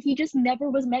and he just never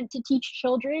was meant to teach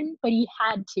children, but he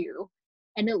had to.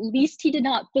 And at least he did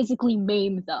not physically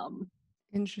maim them.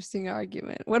 Interesting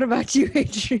argument. What about you,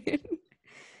 Adrian?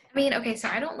 I mean, okay, so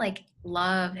I don't like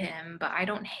love him, but I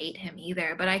don't hate him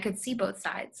either. But I could see both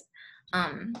sides.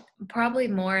 Probably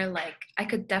more like I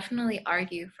could definitely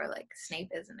argue for like Snape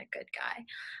isn't a good guy,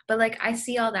 but like I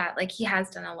see all that, like he has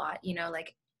done a lot, you know,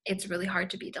 like it's really hard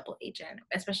to be a double agent,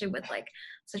 especially with like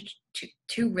such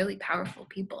two really powerful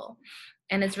people,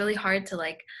 and it's really hard to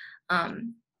like,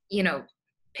 you know,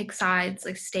 pick sides,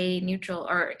 like stay neutral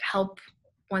or help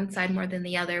one side more than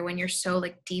the other when you're so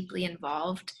like deeply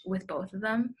involved with both of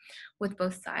them, with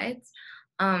both sides.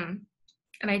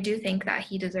 And I do think that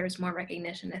he deserves more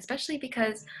recognition, especially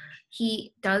because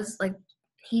he does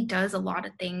a lot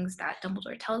of things that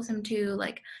Dumbledore tells him to,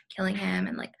 like killing him,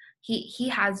 and like he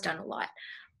has done a lot.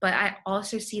 But I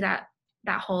also see that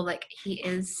whole like he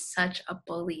is such a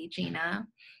bully, Gina.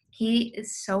 He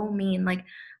is so mean, like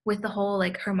with the whole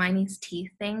like Hermione's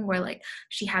teeth thing where like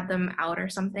she had them out or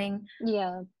something.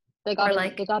 Yeah, they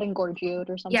got engorged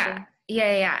or something.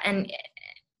 Yeah. And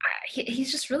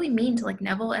he's just really mean to like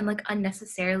Neville, and like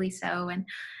unnecessarily so, and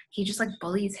he just like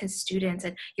bullies his students.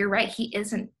 And you're right, he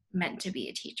isn't meant to be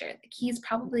a teacher. Like he's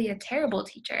probably a terrible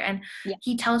teacher, and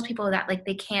he tells people that like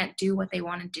they can't do what they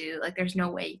want to do, like there's no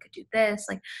way you could do this.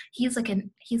 Like he's like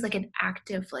an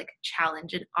active like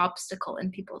challenge, an obstacle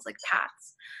in people's like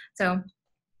paths. So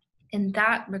in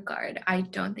that regard, I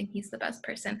don't think he's the best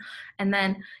person. And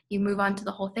then you move on to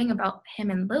the whole thing about him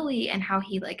and Lily and how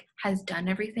he like has done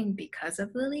everything because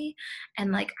of Lily.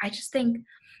 And like, I just think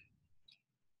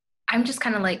I'm just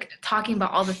kind of like talking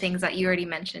about all the things that you already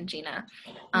mentioned, Gina.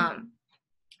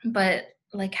 But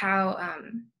like how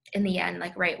in the end,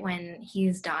 like right when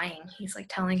he's dying, he's like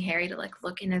telling Harry to like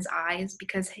look in his eyes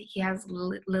because he has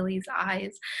Lily's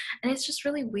eyes. And it's just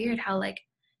really weird how like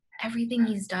everything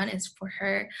he's done is for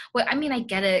her. Well, I mean, I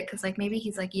get it because like maybe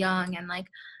he's like young and like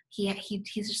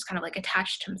he's just kind of like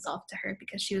attached himself to her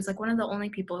because she was like one of the only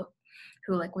people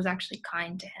who like was actually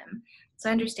kind to him. So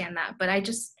I understand that, but I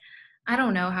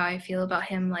don't know how I feel about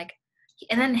him, like,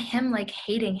 and then him like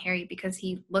hating Harry because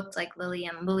he looked like Lily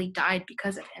and Lily died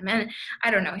because of him. And I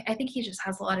don't know, I think he just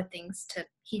has a lot of things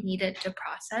he needed to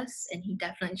process, and he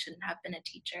definitely shouldn't have been a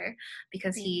teacher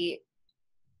because he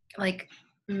like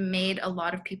made a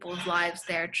lot of people's lives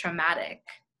there traumatic.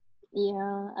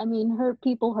 Yeah, I mean, hurt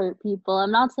people.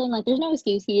 I'm not saying like there's no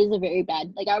excuse. He is a very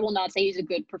bad, like I will not say he's a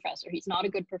good professor. He's not a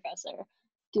good professor.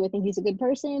 Do I think he's a good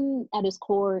person at his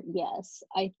core? Yes.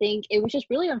 I think it was just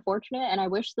really unfortunate, and I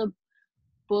wish the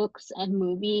books and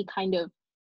movie kind of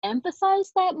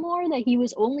emphasized that more, that he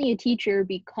was only a teacher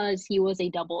because he was a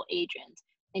double agent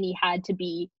and he had to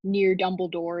be near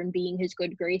Dumbledore and being his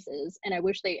good graces. And I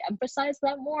wish they emphasized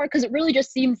that more, because it really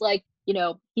just seems like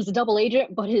he's a double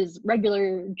agent, but his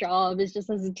regular job is just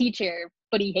as a teacher,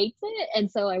 but he hates it. And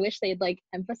so I wish they'd like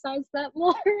emphasize that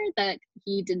more, that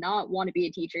he did not want to be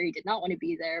a teacher. He did not want to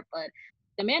be there, but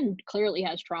the man clearly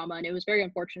has trauma, and it was very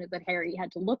unfortunate that Harry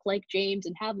had to look like James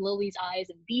and have Lily's eyes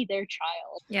and be their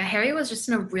child. Yeah, Harry was just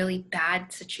in a really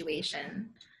bad situation.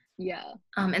 Yeah.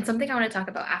 And something I want to talk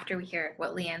about after we hear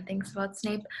what Leanne thinks about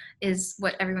Snape is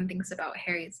what everyone thinks about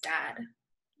Harry's dad.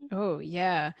 Oh,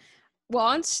 yeah. Well,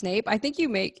 on Snape, I think you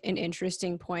make an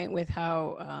interesting point with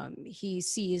how he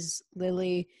sees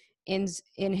Lily in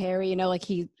Harry, like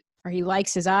he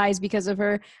likes his eyes because of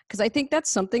her. Because I think that's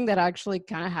something that actually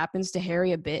kind of happens to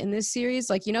Harry a bit in this series.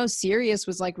 Like, Sirius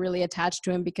was like really attached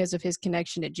to him because of his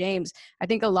connection to James. I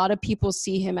think a lot of people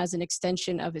see him as an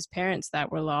extension of his parents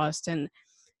that were lost. And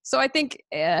so I think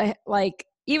like,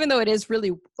 even though it is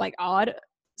really like odd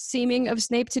seeming of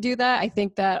Snape to do that, I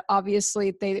think that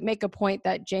obviously they make a point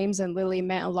that James and Lily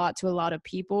meant a lot to a lot of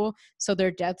people. So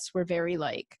their deaths were very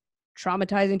like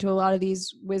traumatizing to a lot of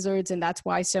these wizards, and that's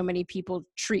why so many people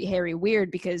treat Harry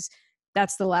weird, because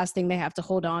that's the last thing they have to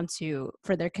hold on to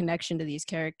for their connection to these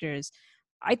characters.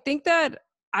 I think that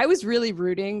I was really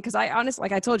rooting, because I honestly,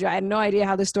 like I told you, I had no idea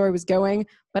how the story was going,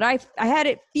 but I had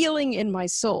it feeling in my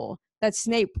soul that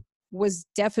Snape was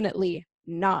definitely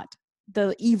not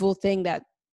the evil thing that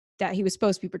he was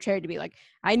supposed to be portrayed to be. Like,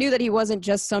 I knew that he wasn't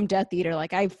just some Death Eater.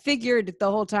 Like, I figured the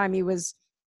whole time he was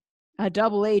a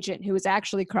double agent who was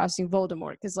actually crossing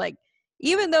Voldemort. Because, like,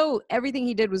 even though everything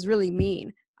he did was really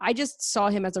mean, I just saw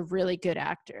him as a really good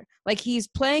actor. Like, he's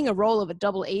playing a role of a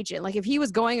double agent. Like, if he was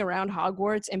going around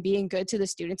Hogwarts and being good to the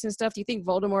students and stuff, do you think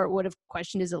Voldemort would have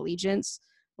questioned his allegiance?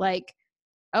 Like,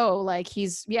 oh, like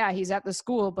he's at the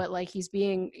school, but like he's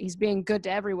being good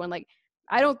to everyone. Like,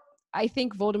 I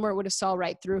think Voldemort would have saw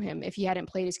right through him if he hadn't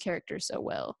played his character so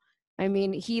well. I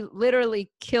mean, he literally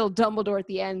killed Dumbledore at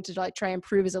the end to like try and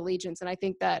prove his allegiance. And I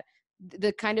think that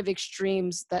the kind of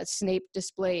extremes that Snape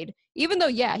displayed, even though,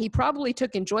 yeah, he probably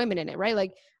took enjoyment in it, right?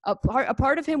 Like a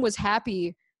part of him was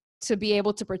happy to be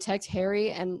able to protect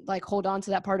Harry and like hold on to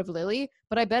that part of Lily.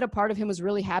 But I bet a part of him was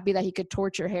really happy that he could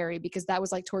torture Harry, because that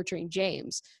was like torturing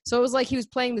James. So it was like he was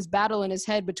playing this battle in his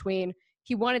head between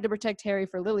he wanted to protect Harry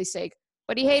for Lily's sake,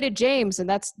 but he hated James, and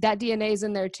that DNA is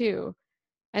in there too.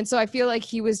 And so I feel like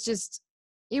he was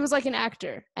like an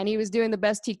actor, and he was doing the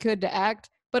best he could to act.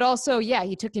 But also, yeah,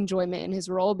 he took enjoyment in his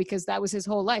role because that was his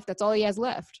whole life. That's all he has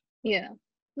left. Yeah.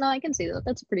 No, I can see that.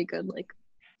 That's a pretty good, like,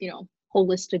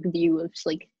 holistic view of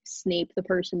like Snape the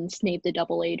person, Snape the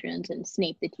double agent, and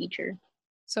Snape the teacher.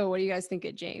 So what do you guys think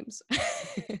of James?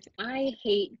 I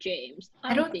hate James.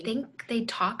 I don't think they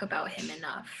talk about him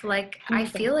enough. Like, Okay. I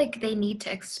feel like they need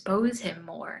to expose him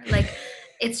more. Like,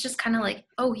 it's just kind of like,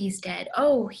 oh, he's dead.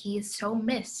 Oh, he's so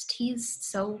missed. He's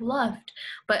so loved.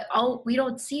 But we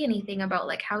don't see anything about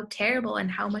like how terrible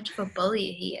and how much of a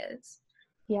bully he is.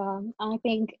 Yeah, I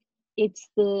think it's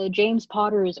the James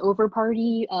Potter is over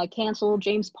party. Cancel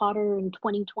James Potter in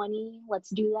 2020. Let's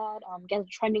do that. Get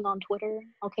it trending on Twitter.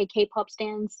 Okay, K-pop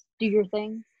stands, do your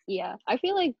thing. Yeah, I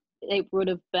feel like it would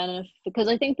have benefited, because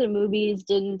I think the movies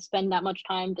didn't spend that much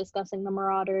time discussing the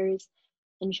Marauders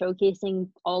and showcasing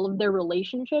all of their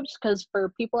relationships, because for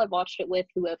people I've watched it with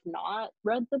who have not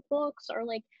read the books or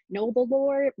like know the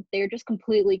lore, they're just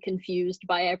completely confused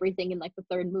by everything in like the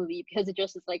third movie, because it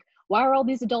just is like, why are all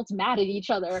these adults mad at each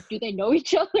other? Do they know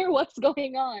each other? What's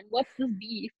going on? What's this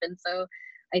beef? And so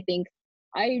I think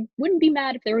I wouldn't be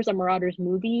mad if there was a Marauders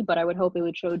movie, but I would hope it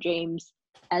would show James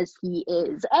as he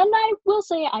is. And I will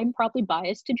say I'm probably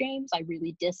biased to James. I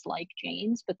really dislike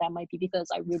James, but that might be because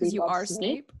I really love you are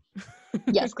Snape.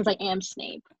 Yes, because I am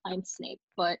Snape. I'm Snape.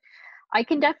 But I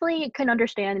can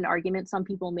understand an argument some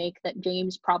people make that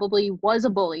James probably was a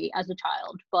bully as a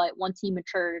child, but once he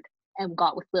matured and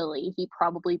got with Lily, he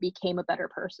probably became a better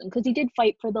person, because he did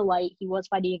fight for the light. He was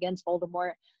fighting against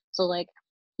Voldemort. So like,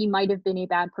 he might have been a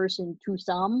bad person to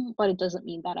some, but it doesn't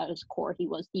mean that at his core he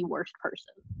was the worst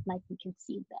person. And I can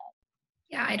concede that.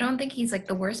 Yeah, I don't think he's like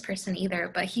the worst person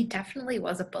either, but he definitely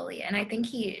was a bully. And I think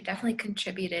he definitely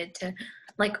contributed to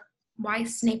like why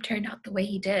Snape turned out the way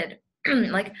he did.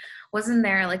 Like, wasn't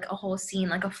there like a whole scene,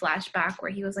 like a flashback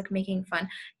where he was like making fun,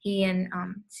 he and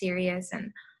Sirius,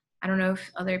 and I don't know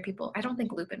if other people, I don't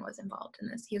think Lupin was involved in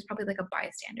this. He was probably like a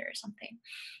bystander or something.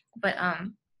 But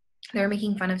they were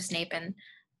making fun of Snape, and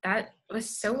that was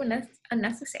so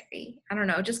unnecessary. I don't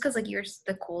know, just because like you're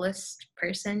the coolest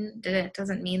person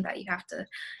doesn't mean that you have to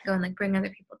go and like bring other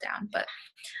people down. But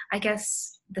I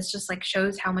guess this just like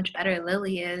shows how much better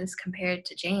Lily is compared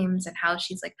to James, and how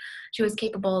she was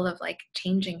capable of like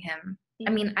changing him.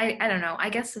 I mean, I don't know, I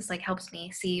guess this like helps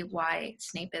me see why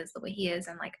Snape is the way he is,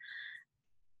 and like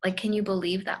like, can you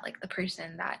believe that like the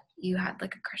person that you had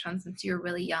like a crush on since you were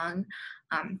really young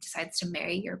decides to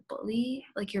marry your bully,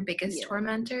 like your biggest Yeah.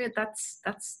 tormentor? That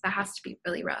has to be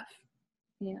really rough.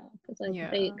 Yeah, because Yeah.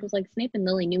 Snape and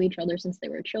Lily knew each other since they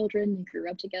were children. They grew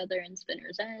up together in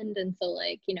Spinner's End, and so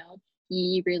like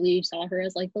he really saw her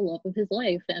as like the love of his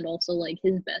life and also like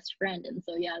his best friend. And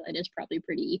so yeah, that is probably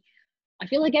pretty. I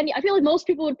feel like most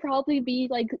people would probably be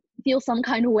like feel some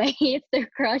kind of way if their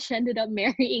crush ended up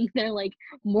marrying their like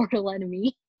mortal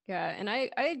enemy. Yeah, and I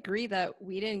agree that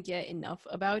we didn't get enough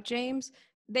about James.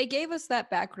 They gave us that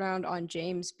background on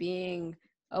James being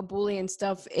a bully and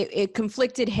stuff. It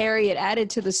conflicted Harry, it added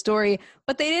to the story,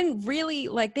 but they didn't really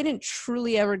they didn't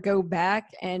truly ever go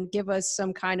back and give us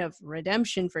some kind of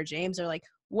redemption for James, or like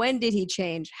when did he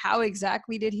change? How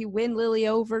exactly did he win Lily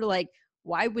over? Like,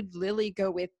 why would Lily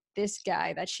go with this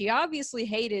guy that she obviously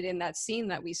hated in that scene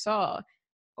that we saw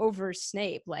over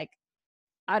Snape? Like,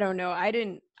 I don't know. I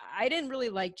didn't really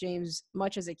like James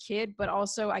much as a kid, but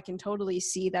also I can totally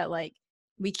see that like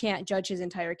we can't judge his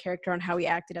entire character on how he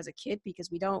acted as a kid, because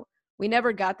we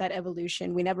never got that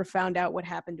evolution. We never found out what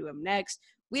happened to him next.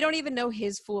 We don't even know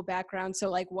his full background. So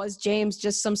like, was James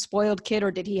just some spoiled kid, or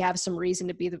did he have some reason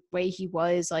to be the way he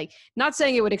was? Like, not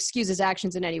saying it would excuse his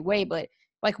actions in any way, but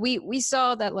like we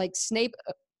saw that like Snape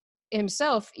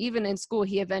himself, even in school,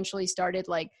 he eventually started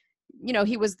like,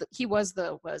 he was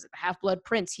the Half-Blood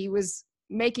Prince. He was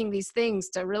making these things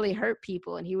to really hurt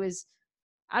people, and he was,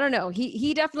 I don't know,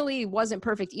 he definitely wasn't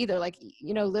perfect either. Like,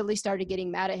 Lily started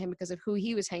getting mad at him because of who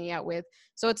he was hanging out with.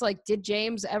 So it's like, did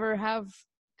James ever have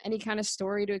any kind of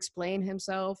story to explain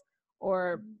himself,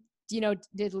 or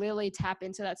did Lily tap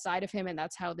into that side of him and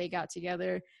that's how they got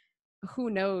together? Who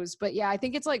knows? But yeah, I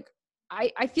think it's like,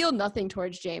 I feel nothing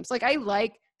towards James. Like, I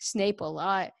like Snape a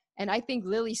lot, and I think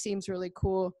Lily seems really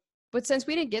cool. But since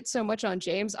we didn't get so much on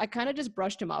James, I kind of just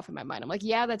brushed him off in my mind. I'm like,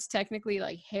 yeah, that's technically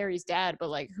like Harry's dad, but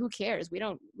like, who cares? We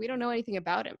don't know anything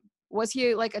about him. Was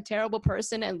he like a terrible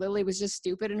person and Lily was just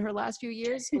stupid in her last few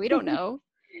years? We don't know.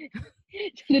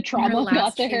 The In her trauma got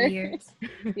last to few her. years.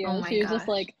 Oh Yeah, my she was just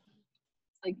gosh.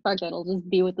 like fuck it, I'll just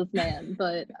be with this man.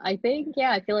 But I think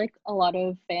I feel like a lot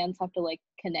of fans have to like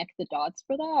connect the dots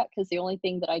for that, because the only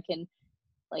thing that I can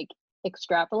like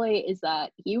extrapolate is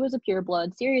that he was a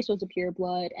pureblood, Sirius was a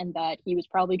pureblood, and that he was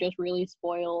probably just really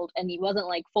spoiled, and he wasn't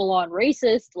like full on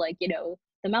racist like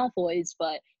the Malfoys,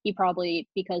 but he probably,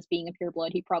 because being a pureblood,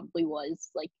 he probably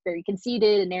was like very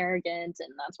conceited and arrogant,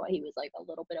 and that's why he was like a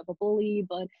little bit of a bully.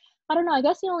 But I don't know, I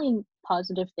guess the only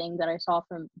positive thing that I saw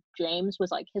from James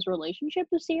was like his relationship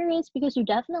with Sirius, because you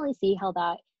definitely see how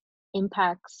that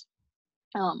impacts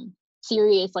um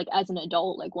Sirius like as an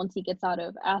adult. Like once he gets out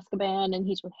of Azkaban and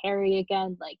he's with Harry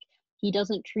again, like he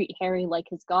doesn't treat Harry like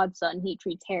his godson, he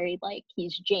treats Harry like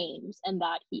he's James. And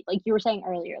that he, like you were saying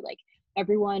earlier, like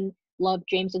everyone loved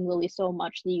James and Lily so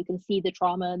much that you can see the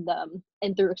trauma in them,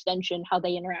 and through extension how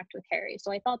they interact with Harry.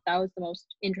 So I thought that was the most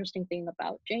interesting thing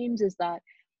about James, is that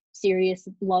Sirius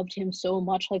loved him so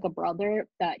much like a brother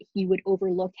that he would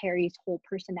overlook Harry's whole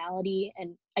personality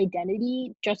and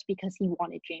identity just because he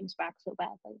wanted James back so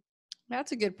badly.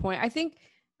 That's a good point. I think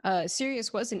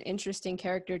Sirius was an interesting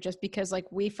character just because like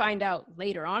we find out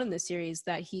later on in the series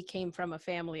that he came from a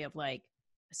family of like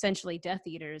essentially Death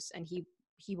Eaters, and he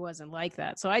wasn't like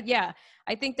that. So I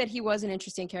think that he was an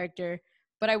interesting character,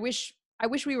 but I wish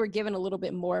we were given a little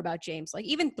bit more about James, like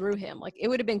even through him. Like, it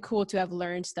would have been cool to have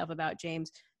learned stuff about James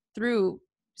through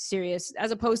Sirius,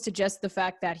 as opposed to just the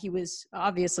fact that he was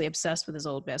obviously obsessed with his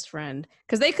old best friend,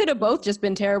 because they could have both just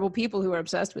been terrible people who were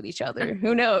obsessed with each other.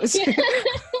 Who knows?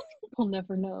 We'll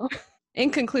never know.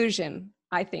 In conclusion,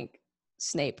 I think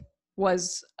Snape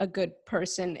was a good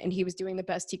person and he was doing the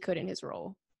best he could in his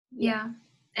role. Yeah.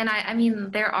 And I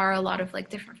mean, there are a lot of like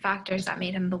different factors that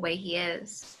made him the way he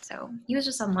is. So he was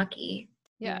just unlucky.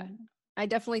 Yeah. I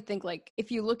definitely think like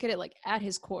if you look at it like at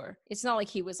his core, it's not like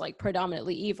he was like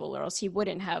predominantly evil, or else he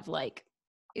wouldn't have like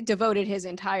devoted his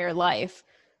entire life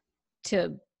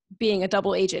to being a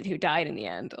double agent who died in the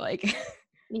end. Like,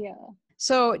 Yeah.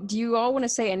 so do you all want to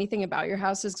say anything about your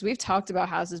houses? Because we've talked about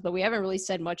houses, but we haven't really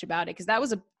said much about it, because that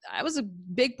was a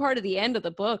big part of the end of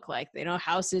the book. Like,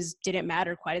 houses didn't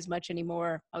matter quite as much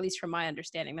anymore, at least from my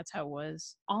understanding. That's how it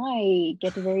was. I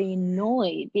get very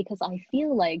annoyed because I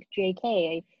feel like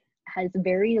JK has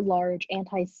very large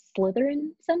anti-Slytherin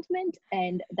sentiment,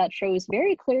 and that shows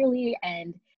very clearly.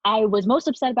 And I was most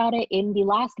upset about it in the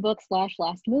last book slash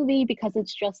last movie, because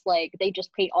it's just like they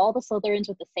just paint all the Slytherins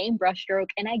with the same brushstroke.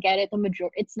 And I get it,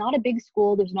 it's not a big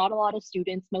school, there's not a lot of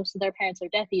students, most of their parents are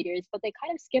Death Eaters, but they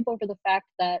kind of skip over the fact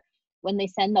that when they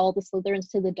send all the Slytherins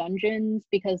to the dungeons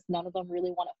because none of them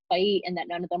really want to fight and that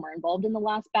none of them are involved in the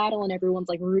last battle and everyone's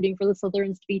like rooting for the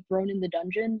Slytherins to be thrown in the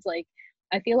dungeons. Like,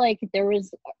 I feel like that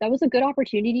was a good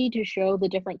opportunity to show the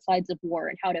different sides of war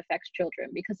and how it affects children,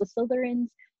 because the Slytherins,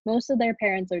 most of their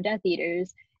parents are Death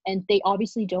Eaters, and they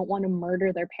obviously don't want to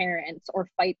murder their parents or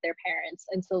fight their parents,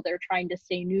 and so they're trying to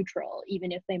stay neutral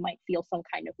even if they might feel some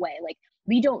kind of way. Like,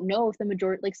 we don't know if the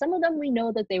majority, like some of them we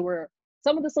know that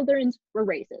some of the Slytherins were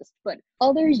racist, but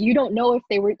others you don't know if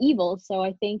they were evil. So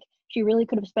I think she really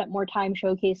could have spent more time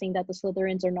showcasing that the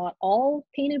Slytherins are not all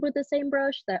painted with the same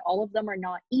brush, that all of them are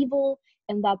not evil,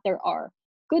 and that there are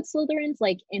good Slytherins,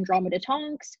 like Andromeda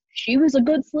Tonks. She was a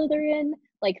good Slytherin.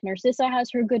 Like, Narcissa has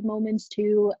her good moments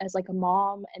too as like a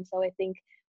mom. And so I think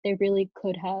they really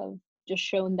could have just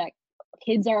shown that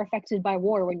kids are affected by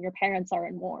war when your parents are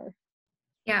in war.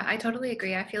 Yeah, I totally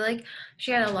agree. I feel like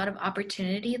she had a lot of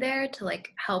opportunity there to like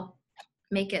help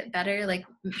make it better, like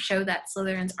show that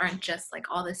Slytherins aren't just like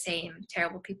all the same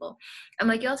terrible people. And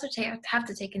like you also have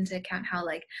to take into account how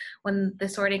like when the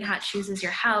Sorting Hat chooses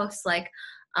your house, like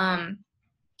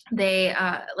they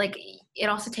like it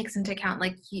also takes into account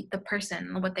like the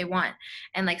person, what they want.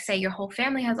 And like say your whole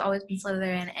family has always been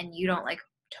Slytherin and you don't like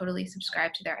totally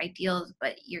subscribe to their ideals,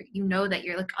 but you know that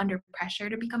you're like under pressure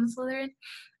to become a Slytherin,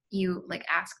 you like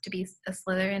ask to be a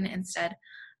Slytherin instead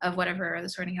of whatever the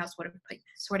Sorting Hat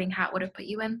would have put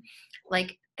you in.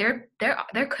 Like there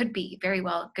could be very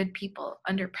well good people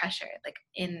under pressure like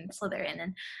in Slytherin,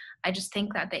 and I just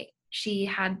think that she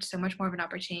had so much more of an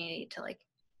opportunity to like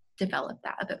develop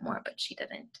that a bit more, but she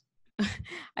didn't.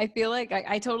 I feel like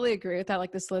I totally agree with that.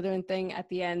 Like the Slytherin thing at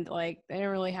the end, like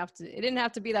it didn't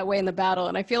have to be that way in the battle.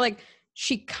 And I feel like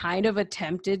she kind of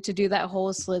attempted to do that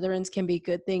whole Slytherins can be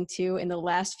good thing too in the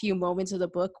last few moments of the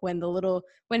book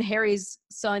when Harry's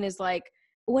son is like,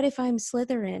 what if I'm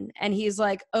Slytherin? And he's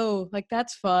like, oh, like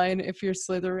that's fine if you're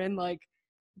Slytherin. Like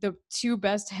the two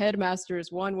best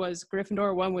headmasters, one was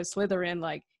Gryffindor, one was Slytherin.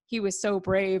 Like he was so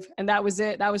brave, and that was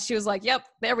it. She was like, yep,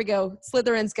 there we go.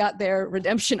 Slytherin's got their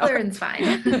redemption arc. Slytherin's fine.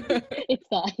 It's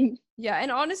fine. Yeah,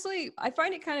 and honestly, I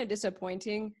find it kind of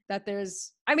disappointing that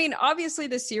obviously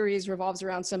the series revolves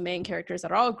around some main characters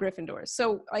that are all Gryffindors.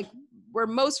 So, like, we're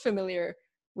most familiar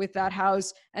with that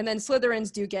house. And then Slytherins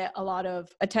do get a lot of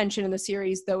attention in the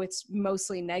series, though it's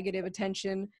mostly negative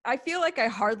attention. I feel like I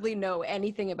hardly know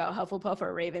anything about Hufflepuff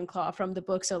or Ravenclaw from the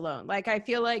books alone. Like, I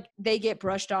feel like they get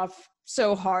brushed off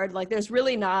so hard. Like, there's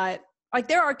really not, like,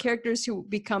 there are characters who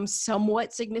become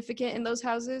somewhat significant in those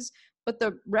houses, but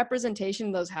the representation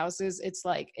in those houses,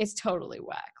 it's totally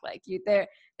whack. Like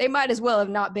they might as well have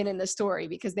not been in the story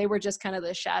because they were just kind of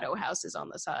the shadow houses on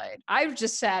the side. I was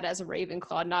just sad as a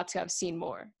Ravenclaw not to have seen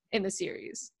more in the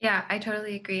series. Yeah, I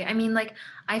totally agree. I mean, like,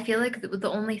 I feel like the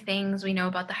only things we know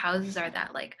about the houses are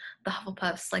that, like, the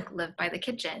Hufflepuffs, like, live by the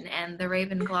kitchen, and the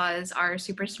Ravenclaws are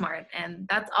super smart, and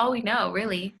that's all we know,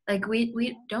 really. Like,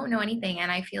 we don't know anything,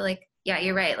 and I feel like, yeah,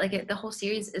 you're right. Like, the whole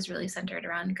series is really centered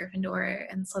around Gryffindor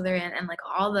and Slytherin and, like,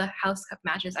 all the House Cup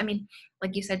matches. I mean,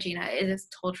 like you said, Gina, it is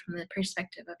told from the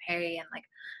perspective of Harry, and, like,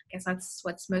 I guess that's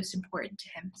what's most important to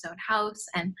him, his own house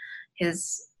and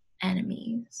his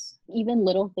enemies. Even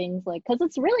little things like, because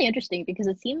it's really interesting because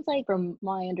it seems like from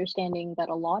my understanding that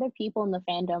a lot of people in the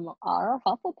fandom are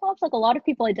Hufflepuffs. Like a lot of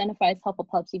people identify as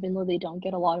Hufflepuffs even though they don't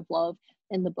get a lot of love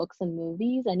in the books and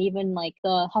movies. And even like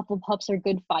the Hufflepuffs are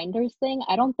good finders thing,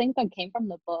 I don't think that came from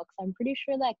the books. I'm pretty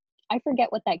sure that I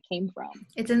forget what that came from.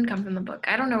 It didn't come from the book.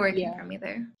 I don't know where it came from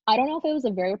either. I don't know if it was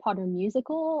a Harry Potter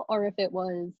musical or if it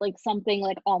was like something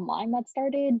like online that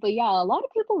started. But yeah, a lot of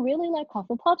people really like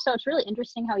Hufflepuff. So it's really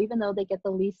interesting how even though they get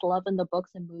the least love in the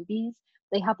books and movies,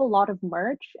 they have a lot of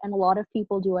merch and a lot of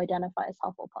people do identify as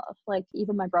Hufflepuff. Like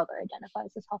even my brother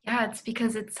identifies as Hufflepuff. Yeah, it's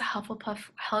because it's Hufflepuff.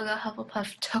 Helga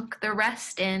Hufflepuff took the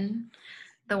rest in,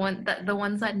 the ones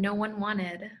that no one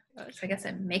wanted. So I guess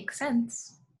it makes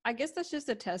sense. I guess that's just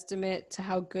a testament to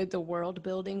how good the world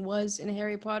building was in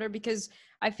Harry Potter, because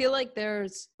I feel like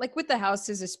there's, like with the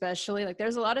houses especially, like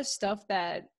there's a lot of stuff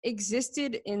that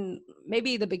existed in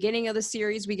maybe the beginning of the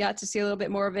series. We got to see a little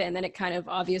bit more of it. And then it kind of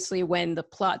obviously when the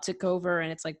plot took over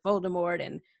and it's like Voldemort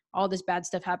and all this bad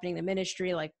stuff happening in the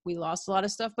Ministry, like we lost a lot of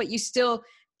stuff, but you still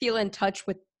feel in touch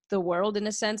with the world in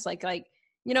a sense. Like,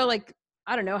 you know, like,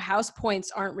 I don't know, house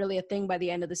points aren't really a thing by the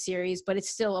end of the series, but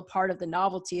it's still a part of the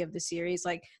novelty of the series.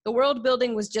 Like the world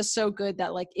building was just so good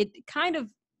that like it kind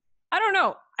of, I don't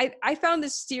know. I found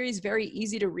this series very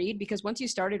easy to read because once you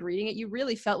started reading it, you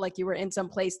really felt like you were in some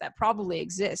place that probably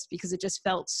exists because it just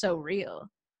felt so real.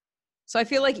 So I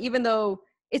feel like even though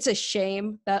it's a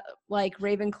shame that like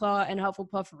Ravenclaw and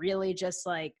Hufflepuff really just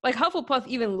like Hufflepuff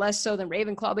even less so than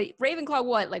Ravenclaw, but Ravenclaw,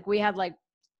 what, like we had like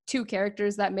 2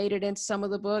 characters that made it into some of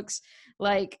the books.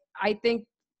 Like I think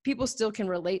people still can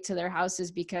relate to their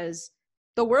houses because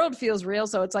the world feels real.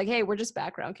 So it's like, hey, we're just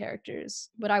background characters.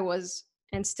 But I was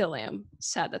and still am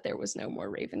sad that there was no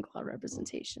more Ravenclaw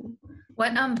representation.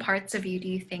 What parts of you do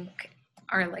you think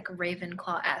are like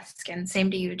Ravenclaw-esque? And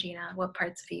same to you, Gina. What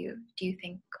parts of you do you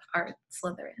think are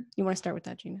Slytherin? You want to start with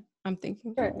that, Gina? I'm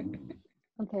thinking. Sure.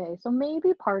 Okay, so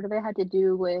maybe part of it had to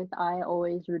do with I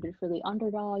always rooted for the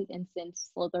underdog, and since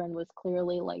Slytherin was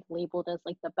clearly like labeled as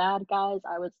like the bad guys,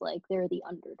 I was like, they're the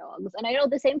underdogs. And I know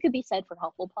the same could be said for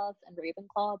Hufflepuff and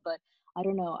Ravenclaw, but I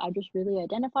don't know, I just really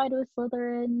identified with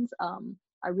Slytherins.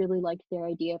 I really liked their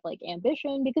idea of like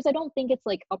ambition, because I don't think it's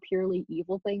like a purely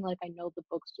evil thing. Like I know the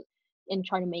books and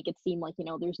try to make it seem like, you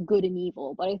know, there's good and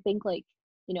evil, but I think like,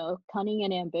 you know, cunning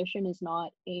and ambition is not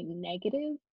a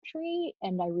negative trait,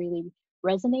 and I really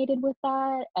resonated with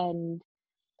that. And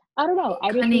I don't know, I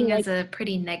just Cunning really is a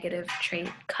pretty negative trait.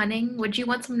 Cunning? Would you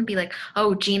want someone to be like,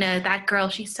 oh, Gina, that girl,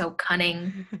 she's so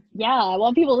cunning? yeah, I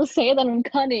want people to say that I'm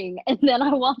cunning, and then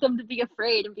I want them to be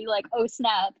afraid and be like, oh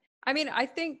snap. I mean, I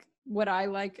think what I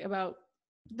like about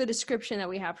the description that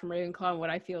we have from Ravenclaw and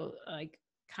what I feel like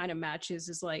kind of matches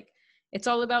is like, it's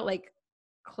all about like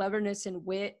cleverness and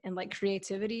wit and like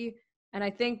creativity. And I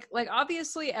think like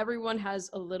obviously everyone has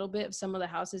a little bit of some of the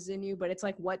houses in you, but it's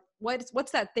like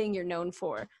what's that thing you're known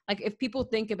for? Like if people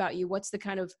think about you, what's the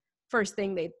kind of first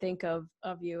thing they'd think of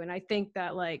you? And I think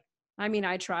that like, I mean,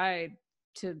 I tried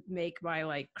to make my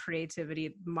like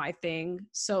creativity my thing.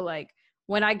 So like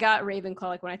when I got Ravenclaw,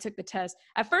 like when I took the test,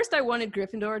 at first I wanted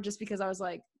Gryffindor just because I was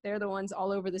like, they're the ones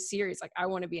all over the series. Like I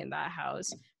want to be in that house.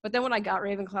 But then when I got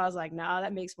Ravenclaw, I was like, nah,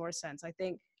 that makes more sense. I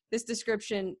think this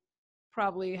description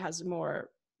probably has more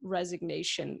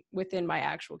resignation within my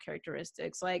actual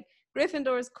characteristics. Like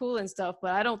Gryffindor is cool and stuff,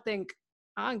 but I don't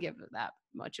give it that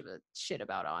much of a shit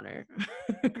about honor.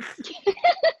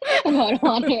 About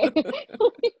honor.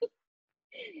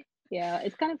 Yeah,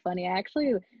 it's kind of funny. I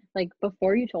actually, like,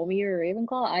 before you told me you were a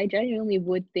Ravenclaw, I genuinely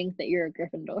would think that you're a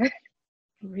Gryffindor.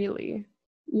 Really?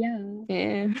 Yeah.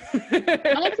 Yeah.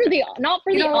 Not for the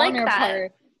You don't like honor that.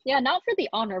 part. Yeah, not for the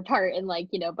honor part, and like,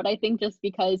 you know, but I think just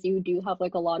because you do have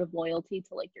like a lot of loyalty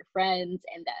to like your friends,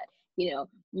 and that, you know,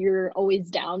 you're always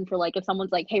down for like if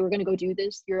someone's like, hey, we're gonna go do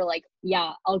this, you're like,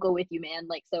 yeah, I'll go with you, man.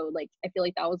 Like, so like I feel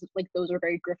like that was like those are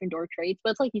very Gryffindor traits.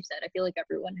 But it's like you said, I feel like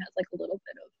everyone has like a little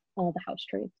bit of all the house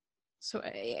traits. So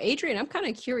Adrian, I'm kind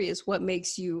of curious what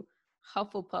makes you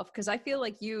Hufflepuff, because I feel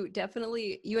like you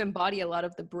embody a lot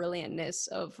of the brilliantness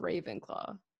of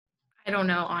Ravenclaw. I don't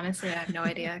know. Honestly, I have no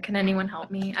idea. Can anyone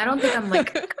help me? I don't think I'm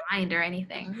like kind or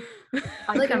anything.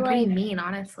 I feel like I'm pretty mean,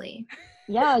 honestly.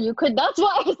 Yeah, you could. That's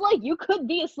why I was like, you could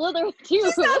be a Slytherin too.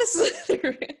 She's not a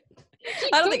Slytherin.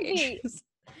 I don't think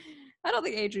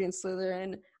be. Adrian's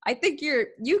Slytherin. I think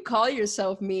you call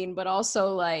yourself mean, but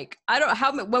also like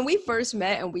when we first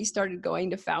met and we started going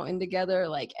to Fountain together,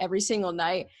 like every single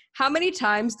night, how many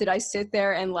times did I sit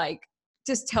there and like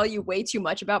just tell you way too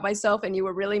much about myself and you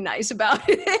were really nice about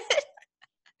it?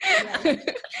 Yeah.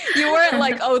 You weren't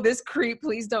like, oh, this creep,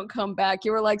 please don't come back.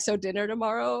 You were like, so dinner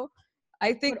tomorrow?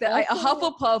 I think But that a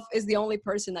also- Hufflepuff is the only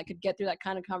person that could get through that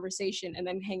kind of conversation and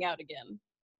then hang out again.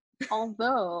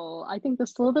 Although I think the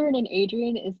Slytherin in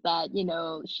Adrian is that, you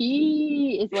know,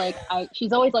 she is like,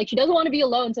 she's always like, she doesn't want to be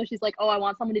alone. So she's like, oh, I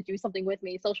want someone to do something with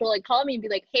me. So she'll like call me and be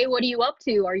like, hey, what are you up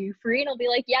to? Are you free? And I'll be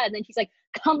like, yeah. And then she's like,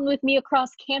 come with me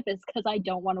across campus because I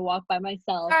don't want to walk by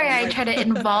myself. Sorry, and, I like, try to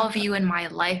involve you in my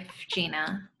life,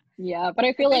 Gina. yeah, but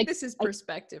I feel I think like this is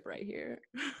perspective right here.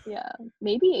 yeah,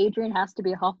 maybe Adrian has to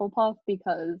be a Hufflepuff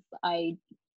because I,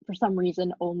 for some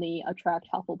reason, only attract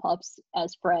Hufflepuffs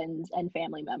as friends and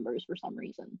family members for some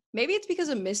reason. Maybe it's because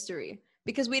of mystery,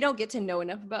 because we don't get to know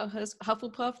enough about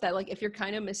Hufflepuff that like if you're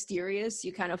kind of mysterious,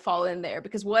 you kind of fall in there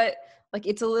because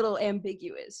it's a little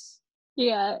ambiguous.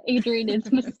 Yeah, Adrian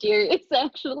is mysterious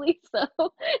actually, so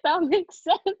that makes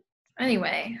sense.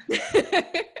 Anyway.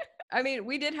 I mean,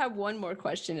 we did have one more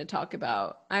question to talk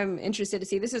about. I'm interested to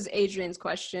see. This is Adrian's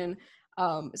question.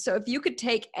 So if you could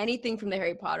take anything from the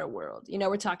Harry Potter world, you know,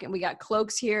 we got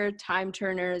cloaks here, time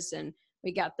turners, and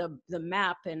we got the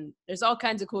map, and there's all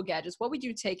kinds of cool gadgets. What would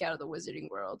you take out of the wizarding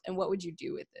world, and what would you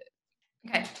do with it?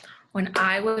 Okay. When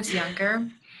I was younger,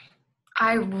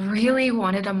 I really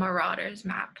wanted a Marauders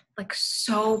map, like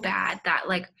so bad that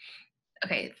like,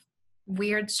 okay,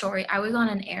 weird story. I was on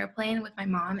an airplane with my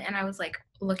mom and I was like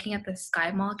looking at the Sky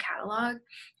Mall catalog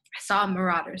I saw a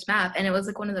Marauders map, and it was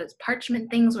like one of those parchment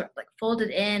things where it like folded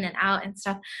in and out and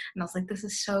stuff. And I was like, this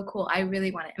is so cool. I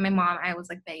really want it. And my mom, I was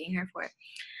like begging her for it.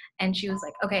 And she was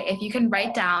like, okay, if you can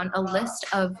write down a list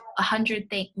of 100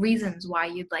 reasons why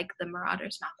you'd like the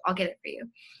Marauders map, I'll get it for you.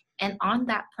 And on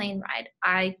that plane ride,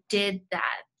 I did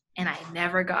that, and I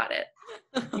never got it.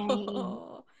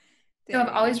 Oh, So I've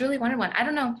always really wanted one. I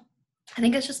don't know. I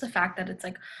think it's just the fact that it's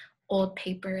like old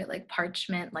paper, like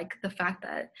parchment, like the fact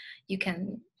that you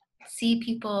can see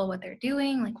people, what they're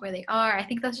doing, like where they are. I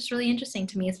think that's just really interesting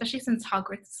to me, especially since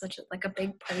Hogwarts is such a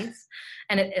big place,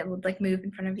 and it would like move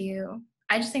in front of you.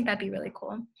 I just think that'd be really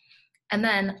cool. And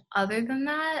then other than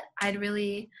that, I'd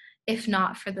really, if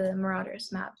not for the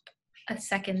Marauders map, a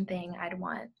second thing I'd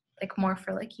want, like more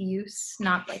for like use,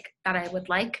 not like that I would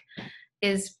like,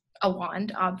 is a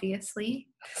wand, obviously,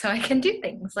 so I can do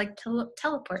things like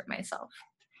teleport myself.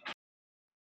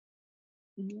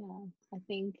 Yeah, I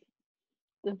think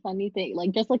the funny thing,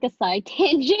 like just like a side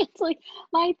tangent, like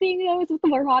my thing though is with the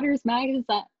Marauders map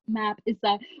is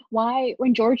that why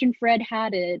when George and Fred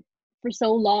had it for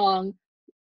so long,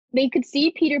 they could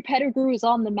see Peter Pettigrew was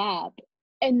on the map,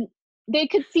 and they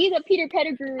could see that Peter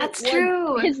Pettigrew That's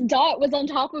true. His dot was on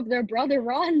top of their brother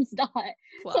Ron's dot.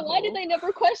 So why did they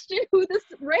never question who this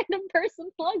random person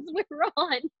was with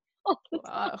Ron?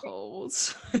 Plot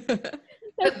holes.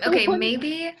 Okay,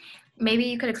 maybe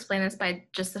you could explain this by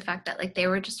just the fact that like they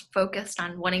were just focused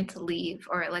on wanting to leave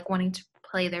or like wanting to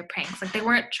play their pranks. Like they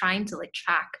weren't trying to like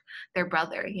track their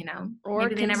brother, you know? Or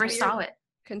maybe they never saw it.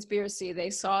 Conspiracy. They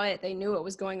saw it. They knew what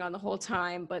was going on the whole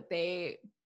time, but they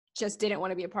just didn't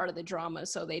want to be a part of the drama,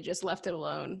 so they just left it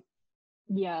alone.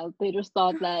 Yeah, they just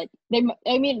thought that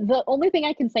I mean, the only thing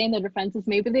I can say in their defense is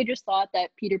maybe they just thought that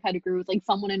Peter Pettigrew was like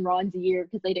someone in Ron's ear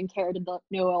because they didn't care to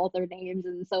know all their names,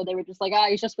 and so they were just like,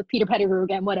 he's just with Peter Pettigrew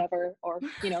again, whatever. Or,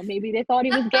 you know, maybe they thought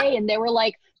he was gay and they were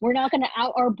like, we're not gonna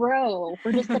out our bro.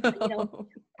 We're just gonna, you know,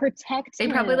 protect him.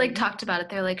 They probably like talked about it.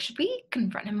 They're like, should we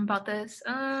confront him about this?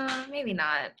 Maybe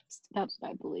not. That's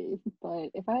what I believe. But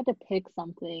if I had to pick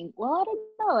something, well, I don't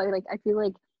know. Like I feel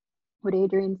like what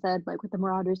Adrian said, like with the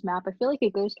Marauders map, I feel like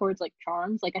it goes towards like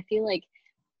charms. Like I feel like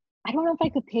I don't know if I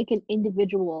could pick an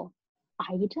individual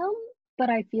item, but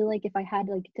I feel like if I had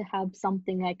like to have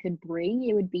something I could bring,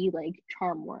 it would be like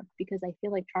charm work, because I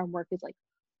feel like charm work is like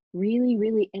really,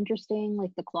 really interesting.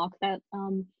 Like the clock that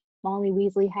Molly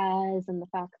Weasley has, and the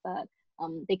fact that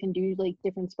they can do like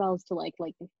different spells to like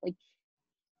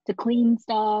to clean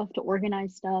stuff, to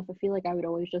organize stuff. I feel like I would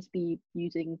always just be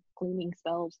using cleaning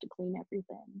spells to clean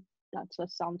everything. That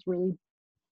just sounds really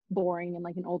boring and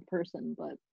like an old person,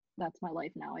 but that's my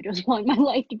life now. I just want my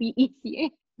life to be easier.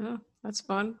 Oh, that's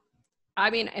fun. I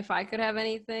mean, if I could have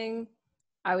anything,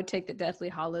 I would take the Deathly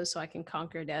Hallows so I can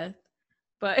conquer death.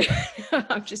 But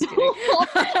I'm just kidding.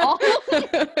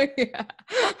 Yeah.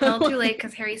 Well, too late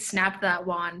because Harry snapped that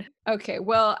wand. Okay,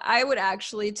 well, I would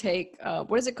actually take,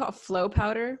 what is it called? Flow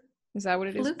powder? Is that what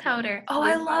it is? Floo powder. Oh,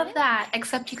 I love that.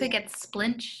 Except you could get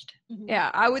splinched.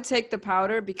 Yeah, I would take the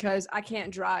powder because I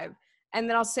can't drive. And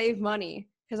then I'll save money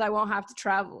because I won't have to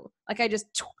travel. Like I just,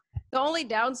 the only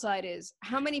downside is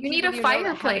how many people need a do you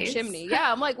fireplace. know that have a chimney?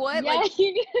 Yeah, I'm like, what? Yeah, like,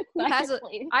 you need a has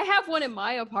fireplace. I have one in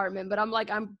my apartment, but I'm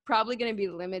like, I'm probably going to be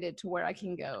limited to where I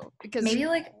can go. Because maybe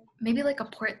like a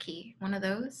port key, one of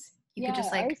those. You could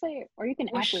just like, I would say, or you can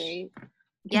whoosh. apparate.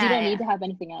 Yeah, You don't need to have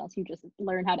anything else. You just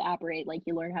learn how to apparate, like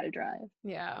you learn how to drive.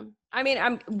 Yeah. I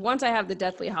mean, once I have the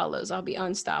Deathly Hallows, I'll be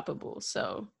unstoppable.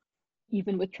 So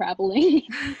Even with traveling.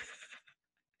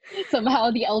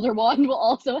 Somehow the Elder Wand will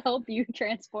also help you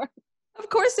transport. of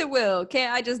course it will.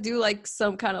 Can't I just do like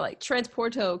some kind of like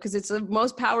transporto? Because it's the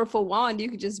most powerful wand. You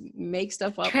could just make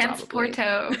stuff up.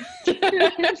 transporto.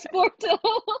 Transporto.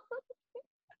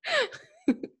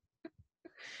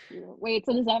 Wait,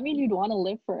 so does that mean you'd want to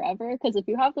live forever? Because if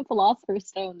you have the Philosopher's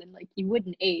Stone, then like you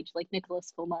wouldn't age like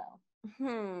Nicholas Flamel.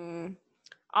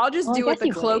 I'll just Well, I do what guess the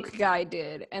you cloak would. guy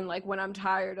did, and like when I'm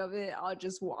tired of it, I'll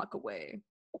just walk away.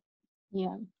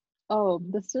 Yeah. Oh,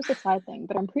 this is just a side thing,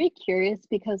 but I'm pretty curious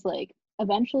because like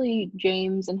eventually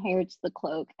James inherits the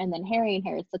cloak, and then Harry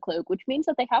inherits the cloak, which means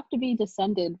that they have to be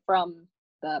descended from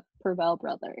the Purvell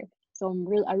brother. So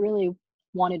I really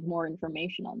wanted more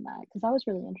information on that because that was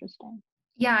really interesting.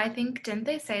 Yeah, I think, didn't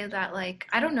they say that, like,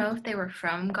 I don't know if they were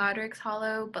from Godric's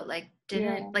Hollow, but like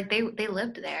like they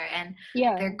lived there, and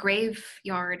their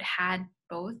graveyard had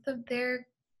both of their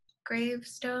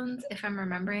gravestones, if I'm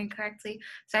remembering correctly.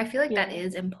 So I feel like that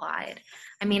is implied.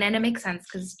 I mean, and it makes sense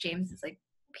because James is like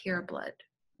pure blood.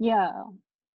 Yeah.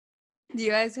 Do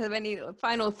you guys have any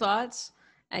final thoughts?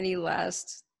 Any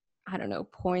last, I don't know,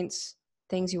 points,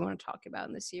 things you want to talk about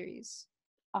in the series?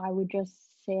 I would just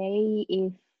say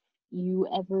if you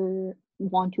ever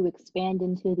want to expand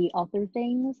into the other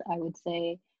things, I would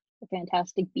say The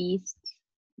Fantastic Beasts.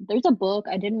 There's a book,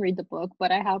 I didn't read the book,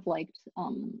 but I have liked,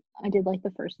 I did like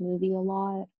the first movie a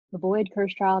lot. Avoid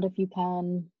Cursed Child if you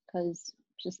can, because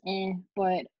just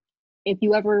but if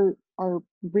you ever are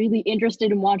really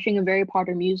interested in watching a Harry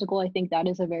Potter musical, I think that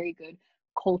is a very good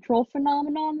cultural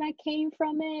phenomenon that came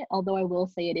from it. Although I will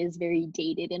say it is very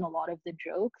dated in a lot of the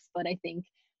jokes, but I think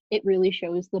it really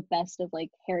shows the best of like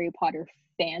Harry Potter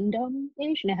fandom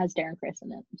ish, and it has Darren Criss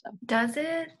in it. So Does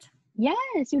it?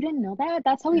 yes, you didn't know that?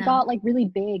 That's how he No. got like really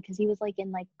big, because he was like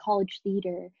in like college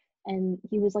theater, and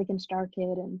he was like in Star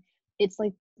Kid, and it's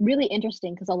like really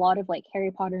interesting because a lot of like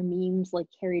Harry Potter memes like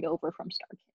carried over from Star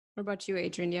Kid. What about you,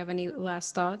 Adrian? Do you have any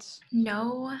last thoughts?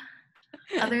 No,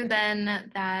 other than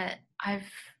that,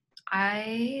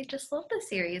 I just love the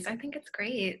series. I think it's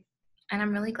great. And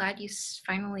I'm really glad you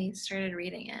finally started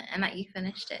reading it and that you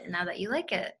finished it and now that you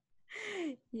like it.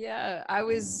 Yeah, I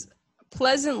was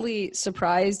pleasantly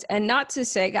surprised. And not to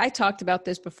say, I talked about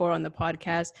this before on the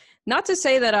podcast, not to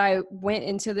say that I went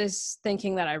into this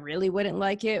thinking that I really wouldn't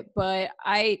like it, but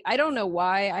I don't know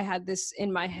why I had this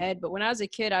in my head. But when I was a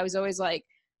kid, I was always like,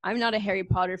 I'm not a Harry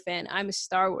Potter fan. I'm a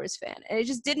Star Wars fan. And it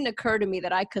just didn't occur to me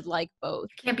that I could like both.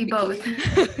 Can't be both.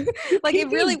 Like it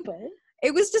really, But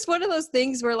it was just one of those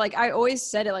things where like I always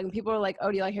said it, like when people are like,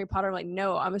 oh, do you like Harry Potter? I'm like,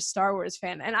 no, I'm a Star Wars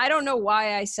fan. And I don't know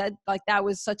why I said like that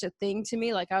was such a thing to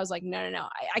me. Like I was like, no,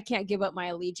 I can't give up my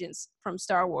allegiance from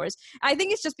Star Wars. I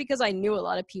think it's just because I knew a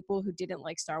lot of people who didn't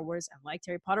like Star Wars and liked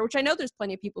Harry Potter, which I know there's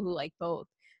plenty of people who like both.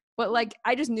 But like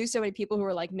I just knew so many people who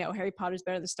were like, no, Harry Potter's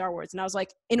better than Star Wars. And I was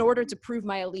like, in order to prove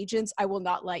my allegiance, I will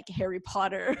not like Harry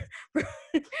Potter.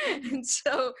 And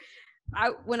so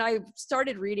when I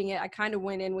started reading it, I kind of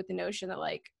went in with the notion that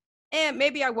like,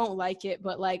 maybe I won't like it,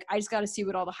 but like I just got to see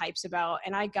what all the hype's about.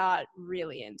 And I got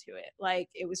really into it. Like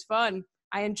it was fun.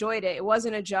 I enjoyed it. It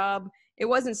wasn't a job. It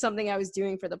wasn't something I was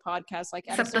doing for the podcast. Like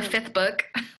Except the fifth book.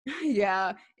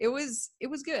 Yeah, it was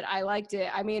good. I liked it.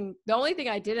 I mean, the only thing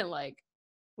I didn't like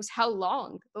was how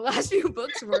long the last few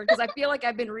books were, because I feel like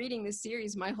I've been reading this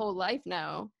series my whole life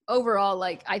now. Overall,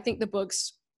 like I think the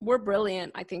books were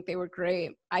brilliant. I think they were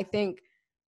great. I think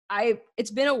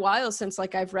it's been a while since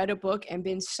like I've read a book and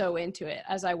been so into it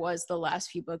as I was the last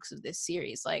few books of this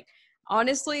series. Like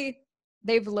honestly,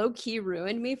 they've low-key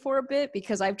ruined me for a bit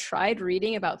because I've tried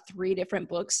reading about 3 different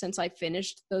books since I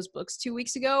finished those books 2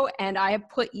 weeks ago, and I have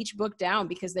put each book down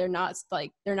because they're not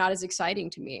as exciting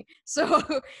to me. So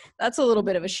that's a little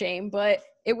bit of a shame, but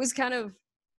it was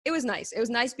nice. It was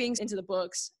nice being into the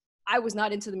books. I was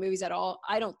not into the movies at all.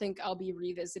 I don't think I'll be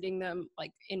revisiting them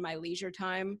like in my leisure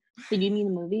time. did you mean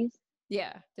the movies?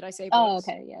 Yeah. Did I say Oh, books?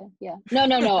 okay, yeah.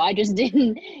 No, I just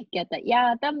didn't get that.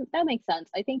 Yeah, that makes sense.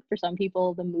 I think for some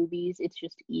people, the movies, it's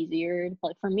just easier.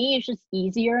 Like for me, it's just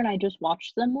easier, and I just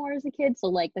watched them more as a kid, so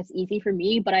like that's easy for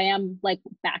me. But I am like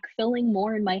backfilling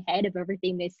more in my head of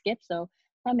everything they skip, so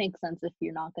that makes sense if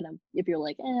you're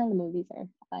like, the movies are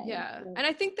fine. Yeah. And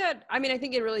I think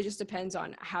it really just depends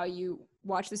on how you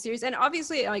watch the series. And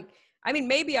obviously, like, I mean,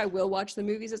 maybe I will watch the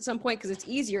movies at some point because it's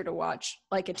easier to watch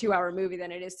like a 2-hour movie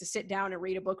than it is to sit down and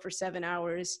read a book for 7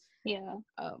 hours. Yeah.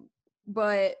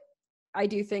 But I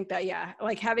do think that, yeah,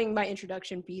 like having my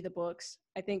introduction be the books,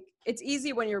 I think it's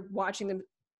easy when you're watching them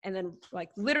and then like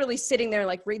literally sitting there,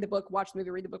 like read the book, watch the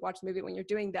movie, read the book, watch the movie. When you're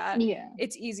doing that, Yeah.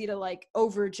 it's easy to like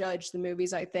overjudge the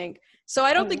movies, I think. So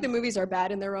I don't think the movies are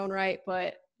bad in their own right,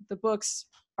 but the books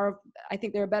I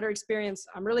think they're a better experience.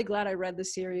 I'm really glad I read the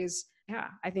series. Yeah,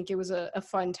 I think it was a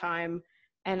fun time,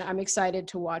 and I'm excited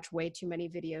to watch way too many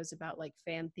videos about like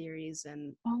fan theories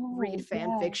and read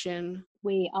fan fiction.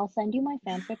 Wait, I'll send you my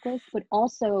fanfic list, but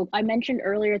also I mentioned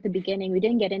earlier at the beginning, we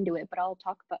didn't get into it, but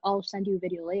I'll send you a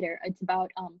video later. It's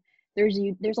about there's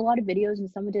a lot of videos, and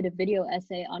someone did a video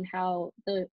essay on how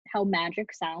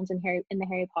magic sounds in the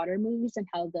Harry Potter movies and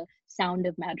how the sound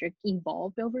of magic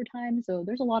evolved over time. So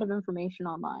there's a lot of information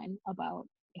online about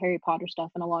Harry Potter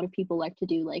stuff, and a lot of people like to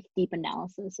do like deep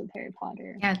analysis of Harry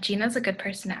Potter. Yeah, Gina's a good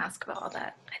person to ask about all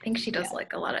that. I think she does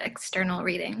like a lot of external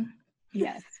reading.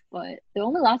 Yes, but the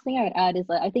only last thing I would add is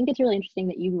that I think it's really interesting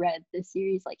that you read this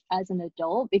series like as an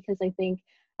adult, because I think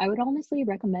I would honestly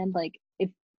recommend like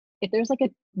if there's like a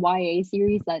YA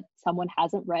series that someone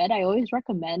hasn't read, I always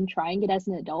recommend trying it as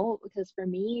an adult, because for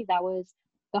me that was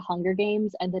The Hunger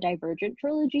Games and the Divergent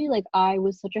trilogy. Like I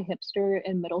was such a hipster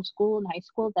in middle school and high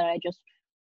school that I just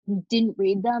didn't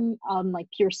read them like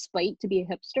pure spite to be a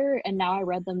hipster, and now I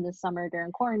read them this summer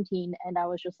during quarantine, and I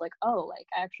was just like, oh, like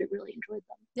I actually really enjoyed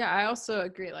them. Yeah, I also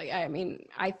agree. Like, I mean,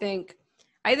 I think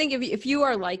I think if you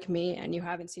are like me and you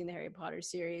haven't seen the Harry Potter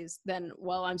series, then,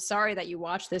 well, I'm sorry that you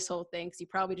watched this whole thing because you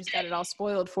probably just got it all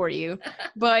spoiled for you.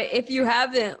 But if you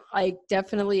haven't, like,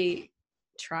 definitely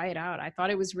try it out. I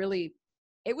thought it was really,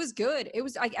 it was good. It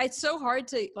was, it's so hard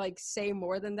to, like, say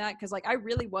more than that because, like, I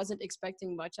really wasn't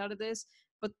expecting much out of this,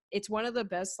 but it's one of the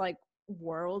best, like,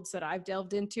 worlds that I've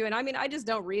delved into. And I mean, I just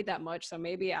don't read that much. So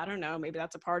maybe, I don't know, maybe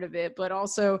that's a part of it. But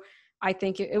also, I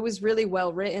think it was really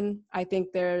well written. I think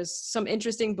there's some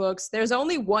interesting books. There's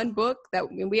only one book that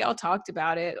we all talked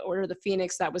about it, Order of the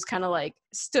Phoenix, that was kind of like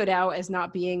stood out as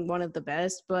not being one of the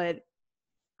best. But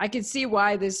I could see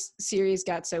why this series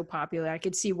got so popular. I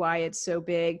could see why it's so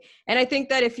big. And I think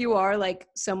that if you are like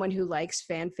someone who likes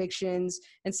fan fictions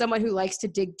and someone who likes to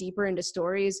dig deeper into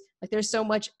stories, like there's so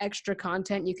much extra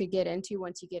content you could get into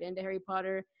once you get into Harry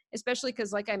Potter, especially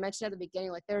because like I mentioned at the beginning,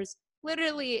 like there's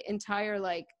literally entire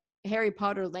like Harry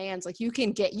Potter lands. Like you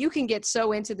can get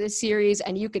so into this series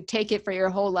and you could take it for your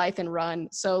whole life and run.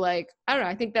 So like, I don't know.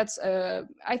 I think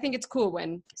I think it's cool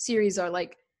when series are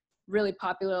like really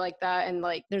popular like that and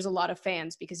like there's a lot of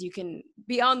fans because you can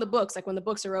beyond the books, like when the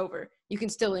books are over, you can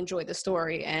still enjoy the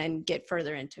story and get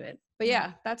further into it. But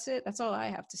yeah, that's it. That's all I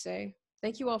have to say.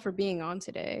 Thank you all for being on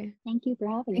today. Thank you for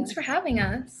having us. Thanks for having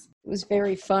us. It was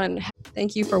very fun.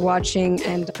 Thank you for watching,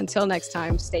 and until next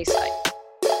time, stay safe.